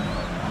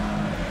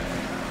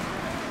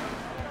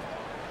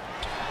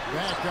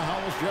 Back to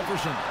Hollis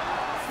Jefferson.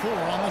 4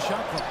 on the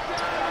shot clock.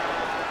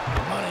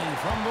 Money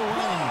from the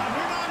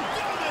lane.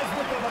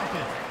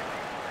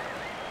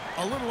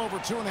 A little over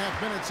 2.5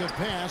 minutes have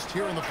passed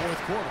here in the fourth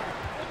quarter.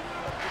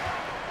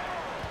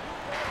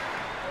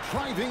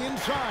 Driving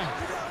inside.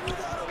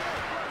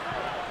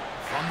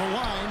 From the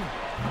line.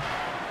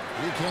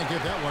 He can't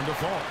get that one to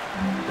fall.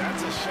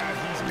 That's a shot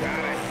he's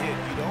got to hit.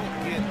 You don't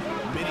get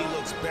many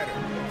looks better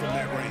from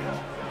that range.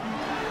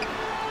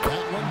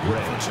 That one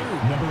good for 2.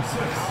 Number 6.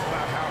 How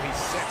about how he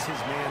sets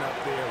his man up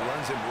there,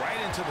 runs him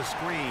right into the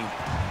screen,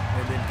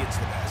 and then gets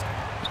the basket.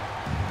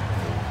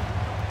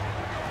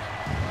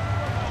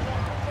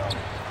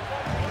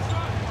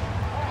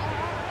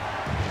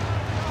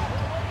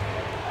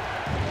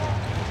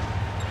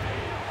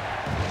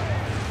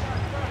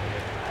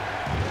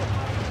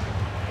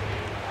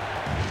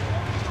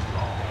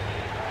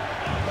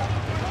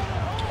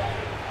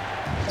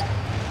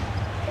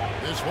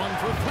 One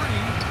for 3.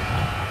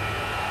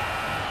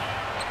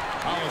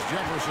 Hollis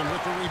Jefferson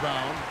with the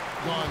rebound.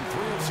 Gone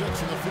 3 of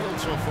 6 in the field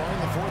so far in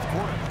the fourth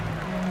quarter.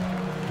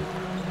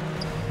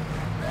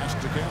 Pass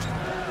to Castro.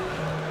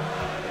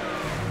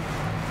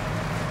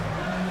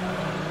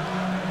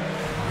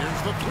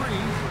 Here's the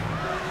 3.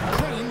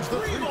 Drains the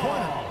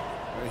three-pointer.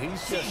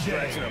 He's just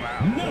stretching him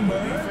out. Number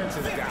The defense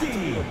has got to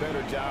 50. do a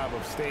better job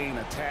of staying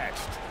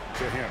attached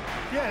to him.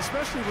 Yeah,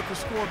 especially with the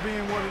score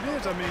being what it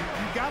is. I mean,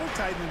 you got to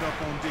tighten it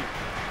up on D.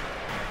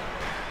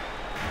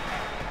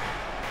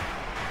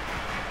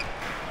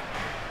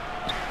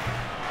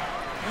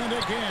 And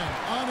again,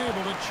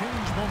 unable to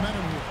change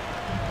momentum here.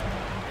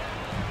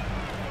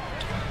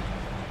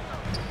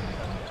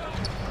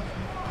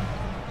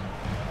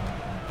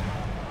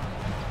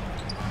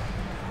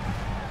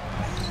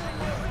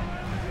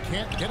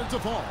 Can't get it to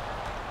fall.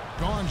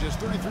 Gone just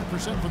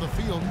 33% for the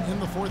field in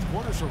the fourth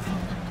quarter so far.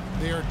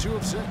 They are 2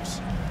 of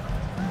 6.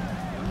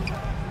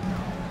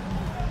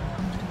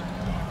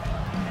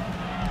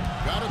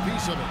 Got a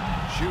piece of it.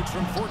 Shoots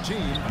from 14.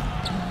 He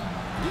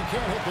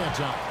can't hit that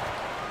shot.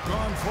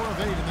 Gone 4 of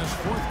 8 in this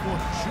fourth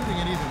quarter, shooting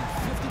an even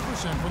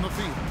 50% from the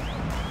field.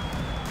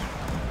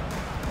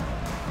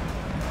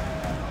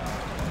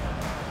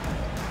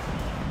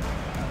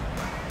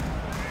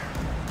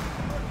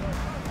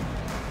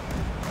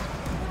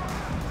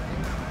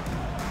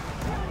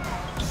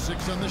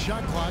 On the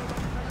shot clock.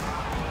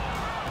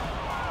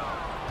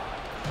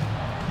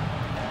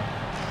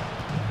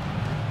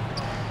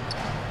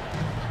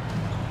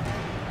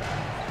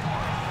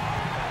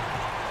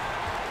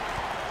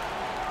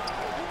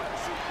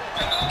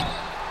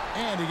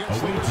 And he gets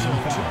the whistle.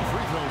 2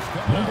 free throws.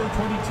 Number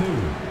 22.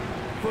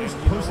 First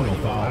personal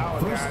foul,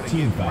 first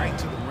team foul. Right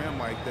to the rim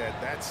like that,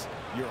 that's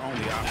your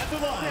only option. At the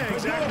line, Yeah,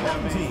 exactly.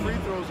 I mean, free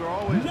throws are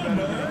always better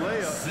than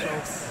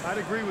layups, so I'd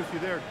agree with you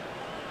there.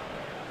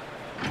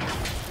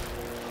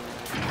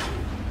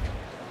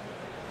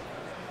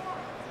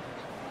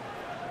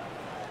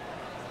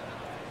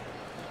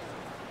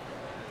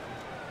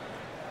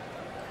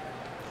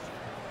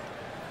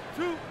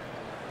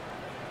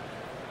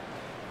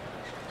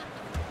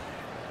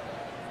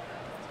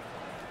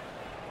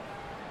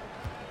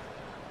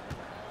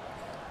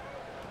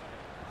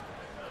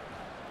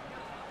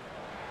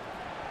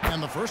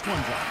 And the first one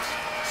drops.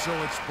 So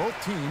it's both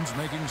teams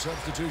making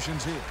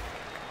substitutions here.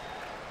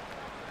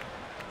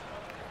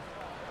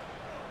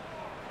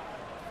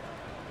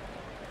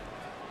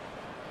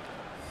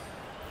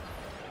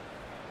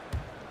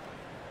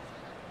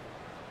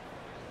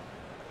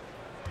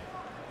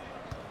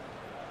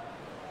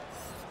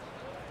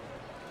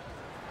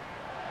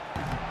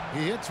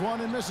 He hits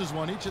one and misses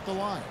one, each at the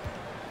line.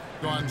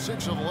 Gone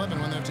 6 of 11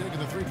 when they've taken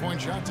the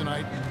three-point shot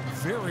tonight.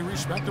 Very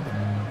respectable.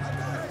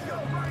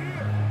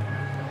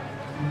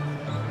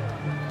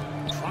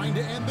 Trying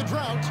to end the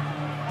drought.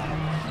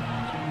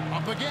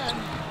 Up again.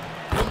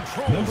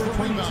 Controls the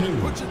rebound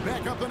and puts it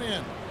back up and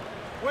in.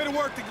 Way to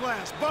work the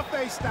glass,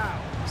 buffet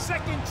style.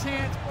 Second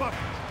chance bucket.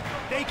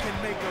 They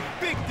can make a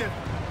big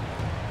difference.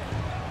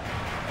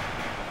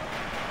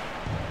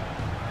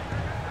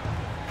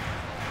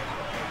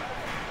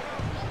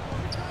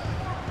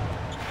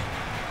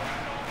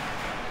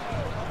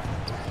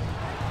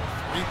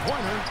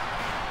 Three-pointer.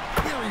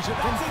 Carries it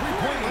from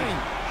three-point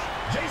range.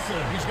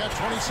 Jason, he's got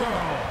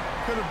 27.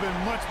 Could have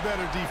been much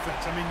better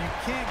defense. I mean, you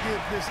can't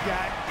give this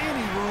guy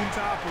any room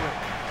to operate.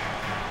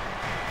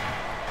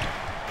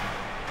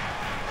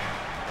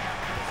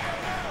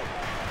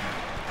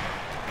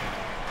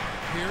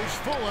 Here's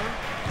Fuller.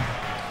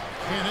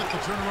 Can't hit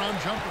the turnaround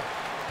jumper.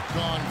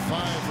 Gone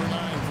 5 for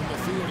 9 from the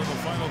field in the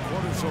final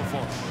quarter so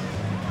far.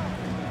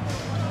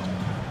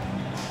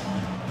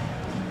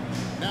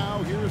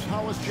 Now here's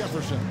Hollis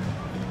Jefferson.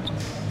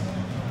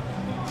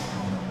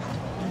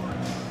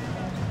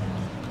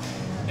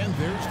 And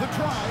there's the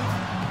drive.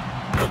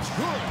 It's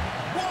good.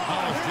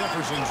 Hollis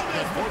Jefferson's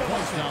got 4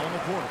 points now in the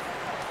quarter.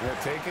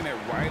 They're taking it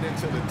right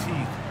into the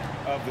teeth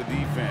of the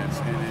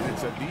defense, and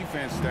it's a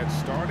defense that's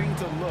starting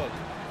to look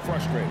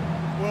frustrated.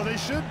 Well, they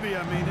should be.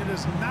 I mean, it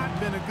has not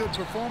been a good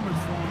performance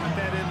for them at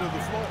that end of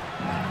the floor.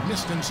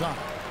 Missed inside.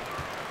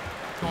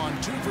 Gone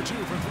 2 for 2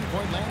 from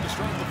three-point land to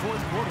start the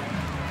fourth quarter.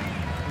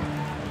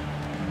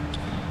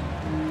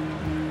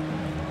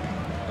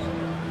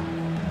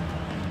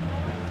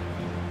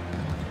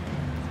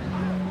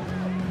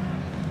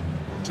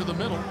 To the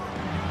middle.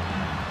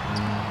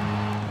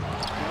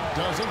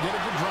 Doesn't get a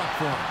good drop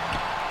for him.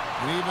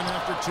 And even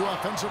after 2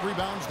 offensive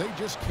rebounds, they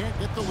just can't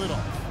get the lid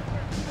off.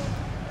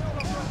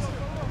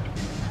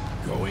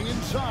 Going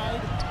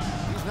inside.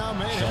 He's now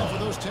made half of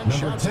those 10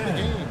 shots in the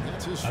game.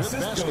 That's his 5th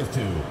basket. Goes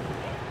to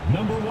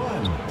number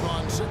 1.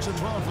 Gone 6 of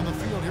 12 from the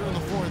field here in the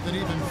fourth, and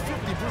even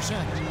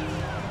 50%.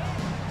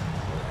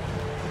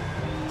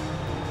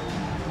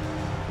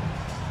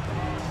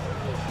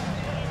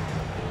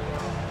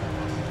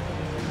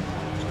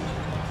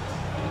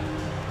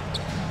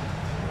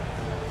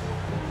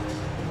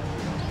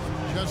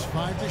 Just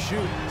 5 to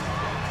shoot.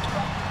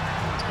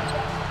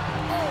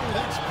 Oh,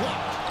 that's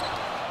blocked.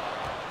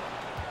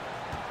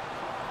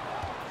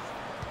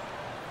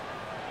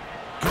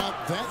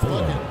 Got that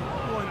bucket.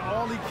 Doing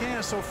all he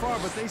can so far,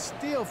 but they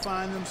still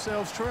find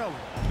themselves trailing.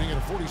 Being at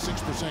a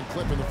 46%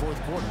 clip in the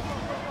fourth quarter.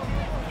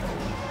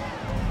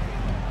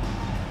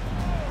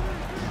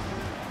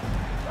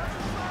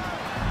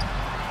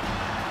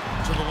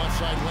 To the left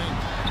side wing.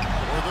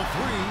 For the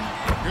three.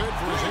 Good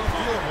for his 8th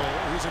field goal.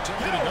 He's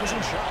attempted a dozen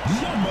shots.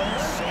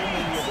 So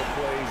many of the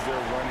plays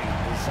they're running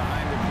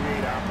designed to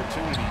create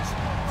opportunities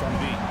from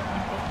deep.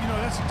 You know,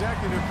 that's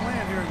exactly their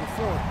plan here in the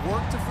fourth.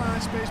 Work to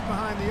find space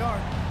behind the arc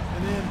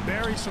and then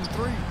bury some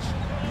threes.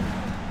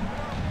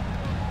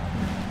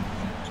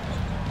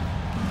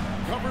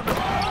 Covered by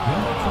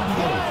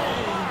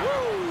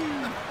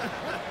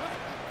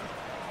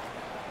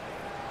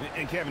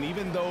And Kevin,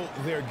 even though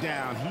they're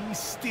down, he's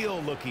still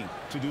looking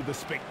to do the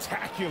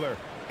spectacular,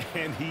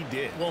 and he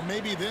did. Well,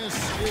 maybe this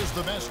is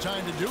the best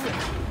time to do it.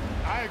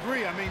 I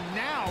agree. I mean,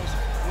 now's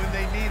when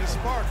they need a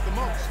spark the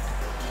most.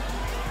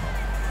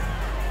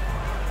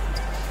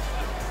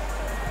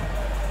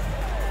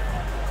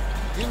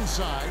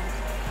 Inside.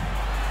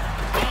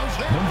 How's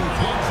that? Yeah,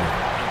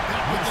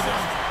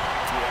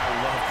 I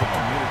love the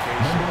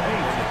communication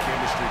and the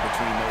chemistry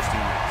between those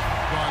teammates.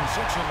 Gone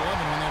 6 of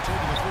 11 when they're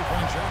taking a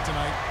three-point shot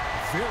tonight.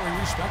 Very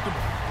respectable.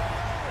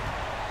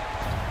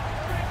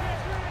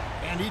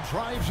 And he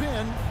drives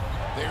in.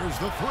 There's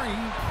the three.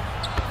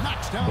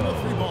 Knocks down the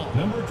three ball.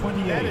 Number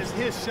 28. That is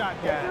his shot,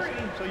 guys.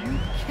 So you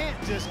can't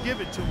just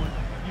give it to him.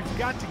 You've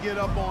got to get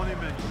up on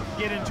him and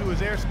get into his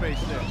airspace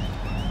there.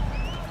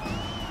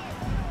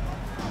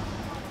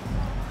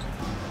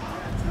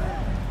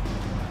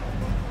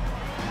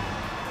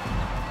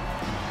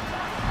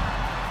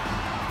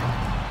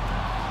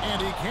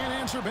 And he can't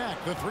answer back.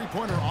 The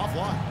three-pointer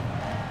offline.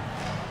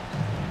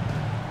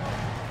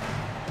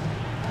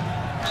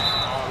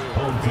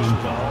 Home team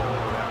foul.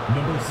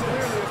 Number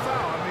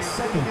 6.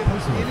 Second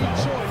personal foul.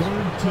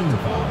 Third team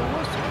foul.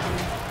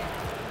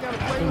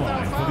 At the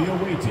line for the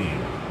away team.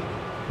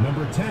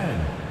 Number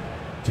 10.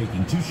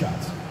 Taking 2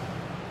 shots.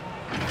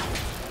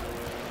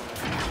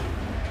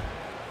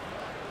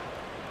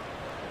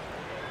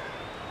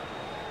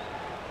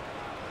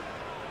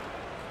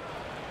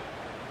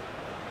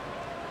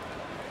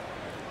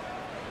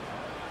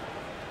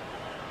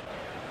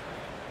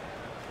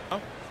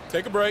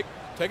 Take a break.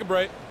 Take a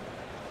break.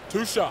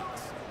 2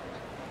 shots.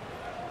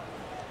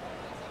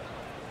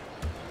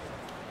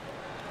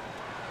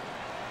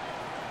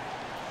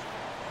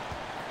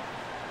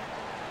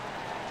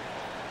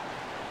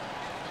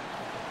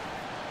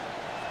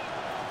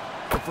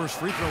 The first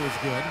free throw is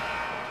good.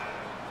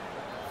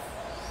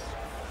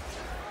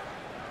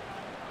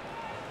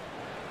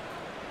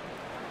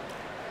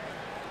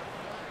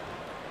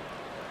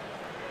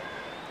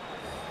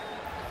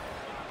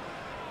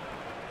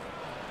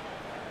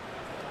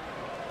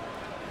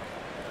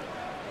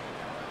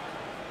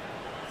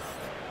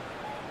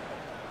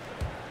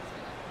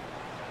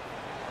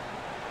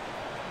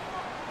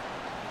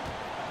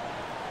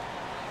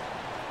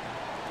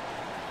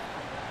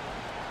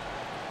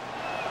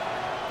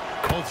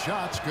 Both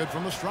shots good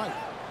from the stripe.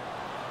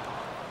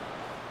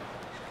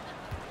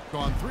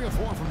 Gone 3 of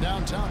 4 from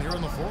downtown here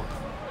in the fourth.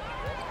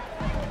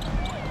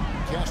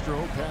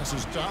 Castro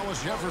passes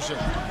Dallas Jefferson.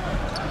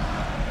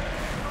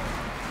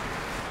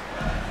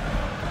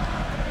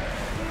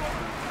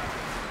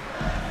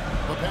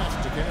 The pass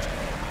to Castro.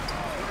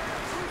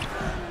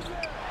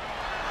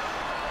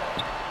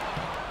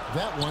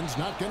 That one's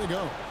not going to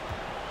go.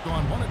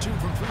 Gone 1 of 2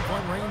 from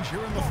three-point range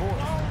here in the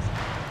fourth.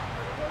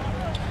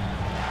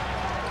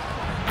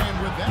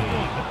 And with that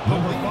one, the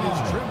lead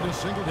is trimmed to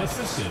single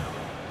digits.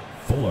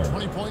 Fuller.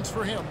 20 points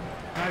for him.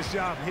 Nice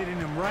job hitting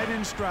him right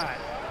in stride.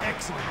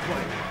 Excellent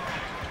play.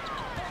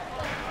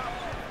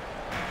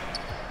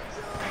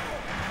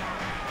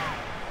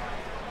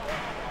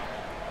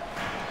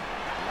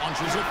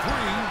 Launches at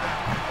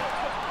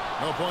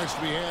 3. No points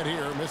to be had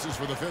here. Misses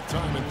for the 5th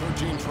time in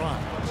 13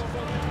 tries.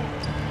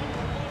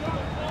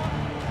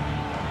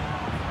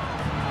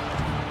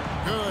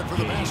 Good for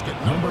the basket.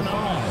 Number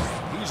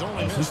 9. He's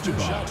only missed 2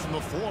 shots from the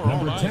floor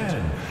all night.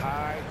 10.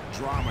 High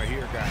drama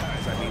here,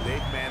 guys. I mean,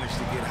 they've managed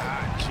to get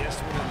hot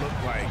just when it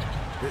looked like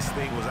this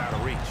thing was out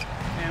of reach.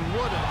 And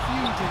what a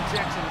huge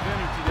injection of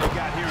energy they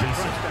got here in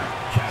crunch time.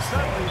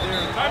 Suddenly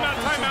they're an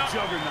offensive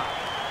juggernaut.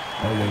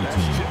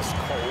 That's just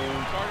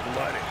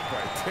cold-blooded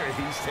right there.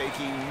 He's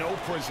taking no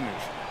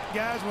prisoners.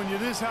 Guys, when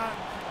you're this hot,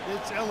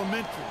 it's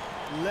elementary.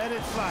 Let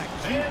it fly.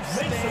 Keep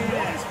staying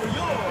at it.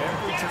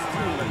 Every time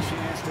we have a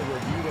chance to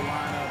review the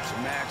lineups,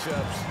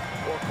 matchups,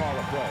 or call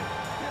a play.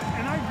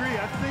 And I agree.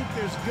 I think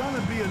there's going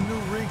to be a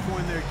new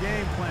wrinkle in their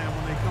game plan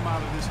when they come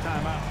out of this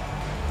timeout.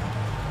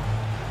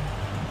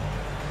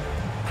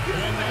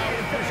 And now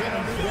we present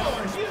a new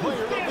Gilas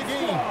player of the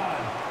game.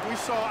 We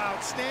saw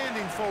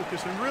outstanding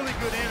focus and really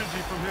good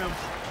energy from him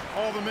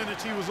all the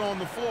minutes he was on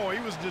the floor.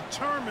 He was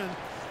determined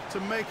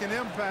to make an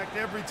impact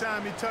every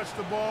time he touched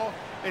the ball,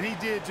 and he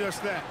did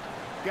just that.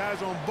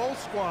 Guys on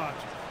both squads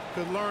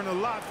could learn a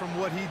lot from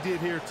what he did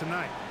here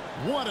tonight.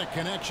 What a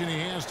connection he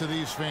has to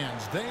these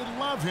fans. They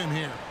love him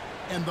here.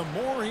 And the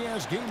more he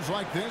has games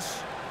like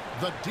this,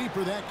 the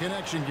deeper that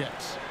connection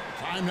gets.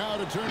 Time now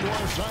to turn to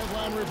our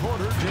sideline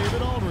reporter,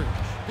 David Aldridge.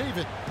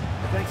 David.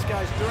 Thanks,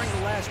 guys. During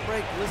the last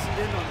break, listened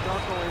in on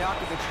Darko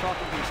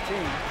talking to his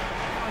team.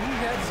 He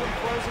had some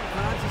pros and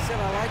cons. He said,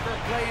 I like our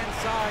play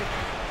inside.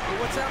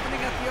 But what's happening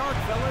at the arc,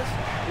 fellas?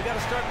 We got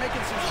to start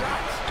making some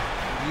shots.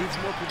 Needs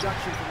more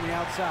production from the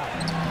outside.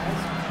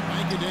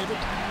 Thank you, David.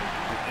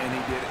 And he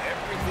did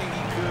everything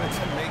he could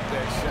to make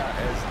that shot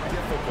as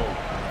difficult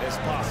as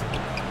possible.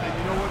 And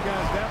you know what,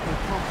 guys? That will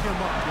pump him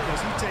up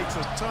because he takes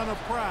a ton of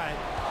pride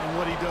in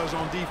what he does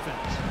on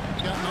defense.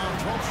 He's gotten on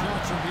 12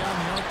 shots from beyond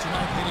the arc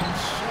tonight, hitting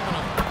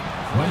 7 of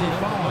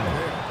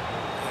them.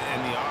 And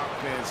the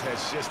offense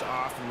has just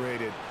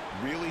operated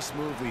really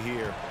smoothly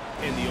here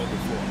in the open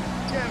floor.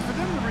 Yeah, and for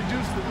them to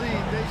reduce the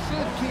lead, they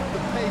should keep the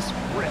pace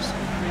brisk.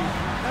 I mean,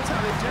 that's how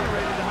they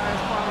generated the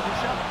highest quality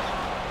shots.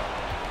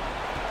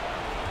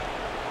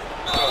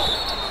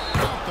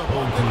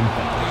 Old team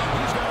foul.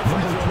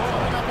 Number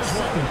 12,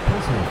 second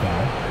personal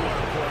foul.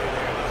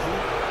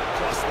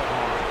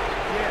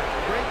 Yeah,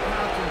 great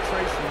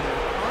concentration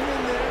there. Hung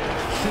in there.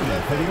 Shooting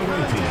for the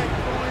away team.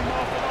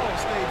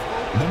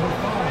 Number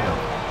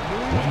 5,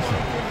 one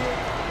shot.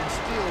 And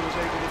still was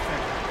able to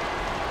finish.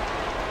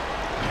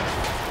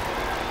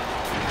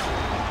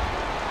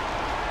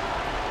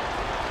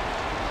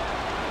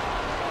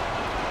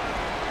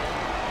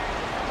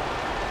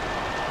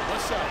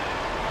 What's up?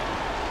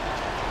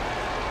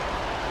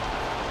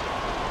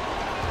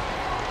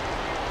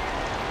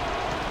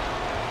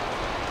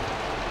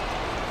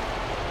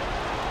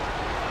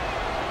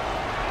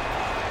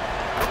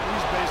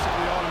 He's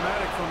basically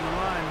automatic from the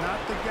line, not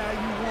the guy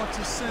you want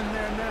to send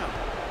there now.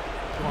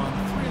 Gone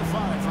 3 of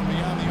 5 from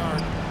beyond the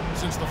arc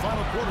since the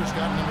final quarter's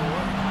gotten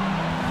underway.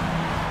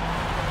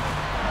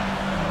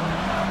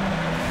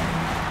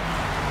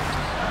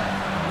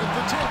 With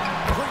the tip,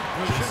 great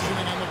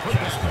positioning on the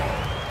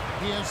putback.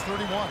 He has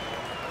 31.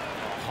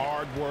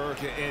 Hard work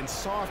and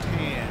soft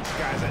hands,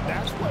 guys.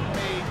 That's what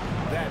made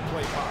that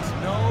play possible.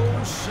 No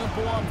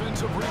simple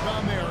offensive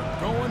rebound there.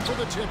 Going for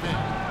the tip in.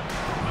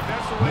 But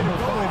that's the way to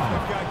go if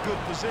you've got good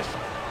position.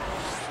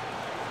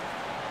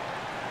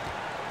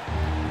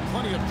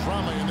 Plenty of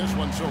drama in this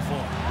one so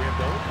far. Yeah,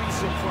 don't be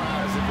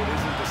surprised if it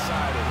isn't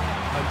decided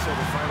until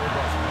the final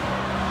buzzer.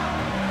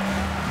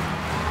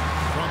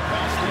 From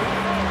past the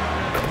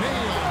arc,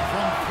 nailed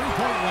from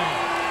three-point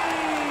range.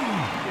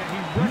 Yeah,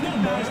 he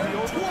recognized the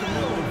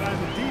overcommitment by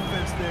the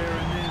defense there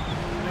and then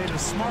made a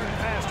smart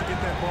pass to get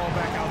that ball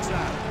back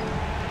outside.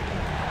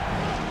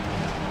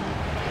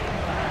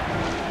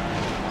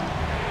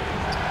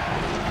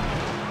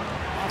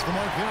 Off the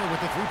mark there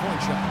with the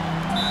three-point shot.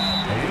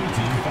 Away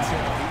team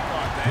foul.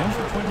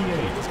 Number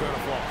 28,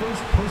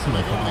 first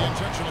personal foul,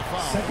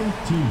 second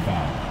team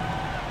foul.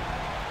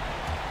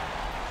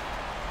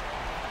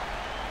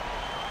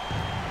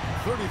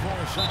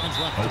 34 seconds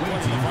left to play Away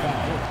in the team final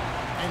foul. quarter.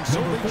 And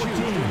so Number they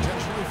choose 14, to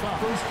intentionally foul.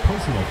 first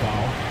personal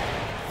foul,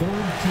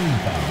 third team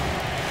foul.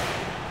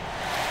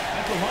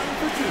 At the line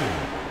for 2,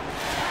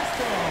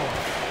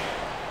 Elasto.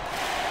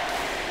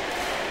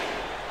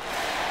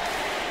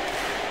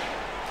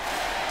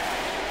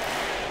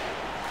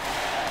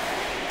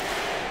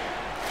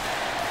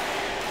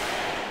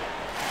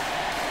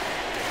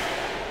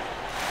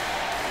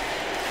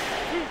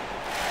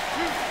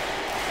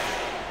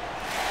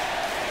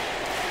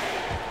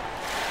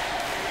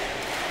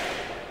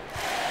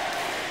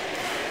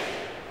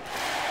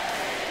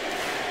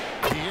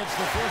 He hits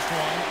the first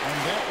one, and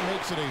that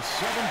makes it a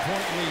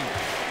 7-point lead.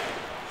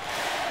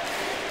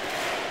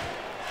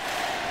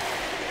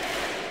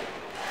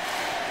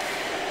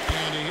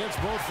 And he hits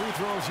both free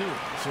throws here.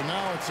 So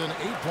now it's an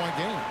 8-point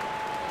game.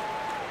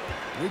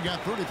 We've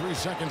got 33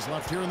 seconds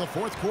left here in the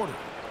fourth quarter.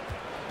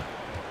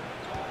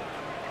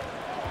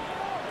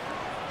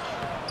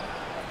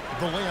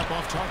 The layup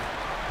off target.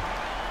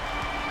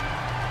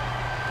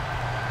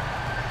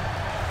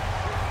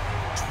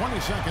 20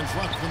 seconds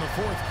left in the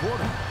fourth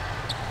quarter.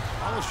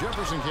 Hollis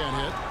Jefferson can't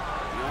hit.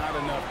 Not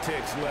enough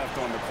ticks left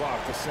on the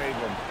clock to save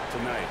them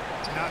tonight.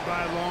 Not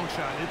by a long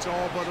shot. It's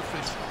all but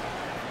official.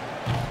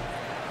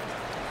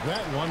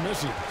 That one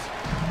misses.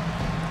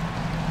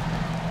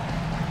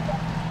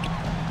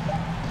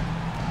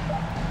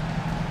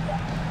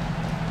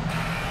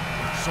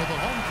 So the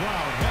home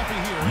crowd happy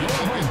here. Your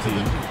home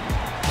team,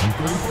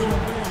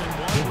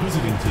 the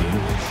visiting team,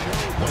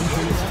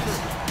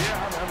 126. Yeah,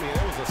 I mean,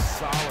 it was a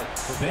solid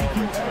performance. Thank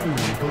you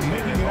everyone for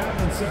making it out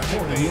and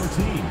supporting your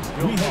team.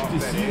 We hope to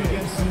see you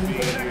again soon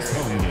for the next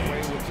home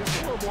game. With just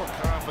a little more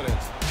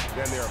confidence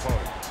than their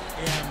opponent.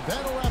 And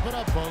that'll wrap it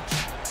up, folks.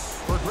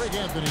 For Greg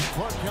Anthony,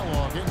 Clark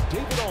Kellogg, and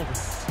David Aldridge,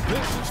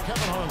 this is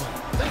Kevin Harlan.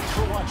 Thanks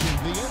for watching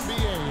the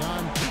NBA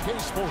on 2K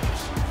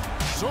Sports.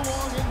 So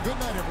long and good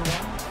night,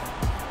 everyone.